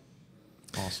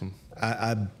 Awesome.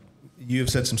 You have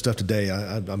said some stuff today.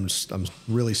 I'm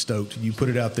really stoked. You put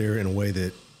it out there in a way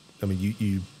that,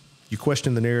 you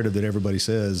question the narrative that everybody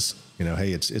says,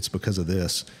 hey, it's because of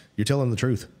this. You're telling the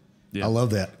truth. Yeah. I love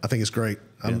that. I think it's great.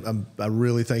 I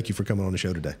really thank you for coming on the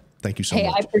show today. Thank you so much.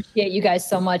 Hey, I appreciate you guys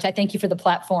so much. I thank you for the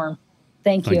platform.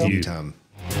 Thank you. Anytime.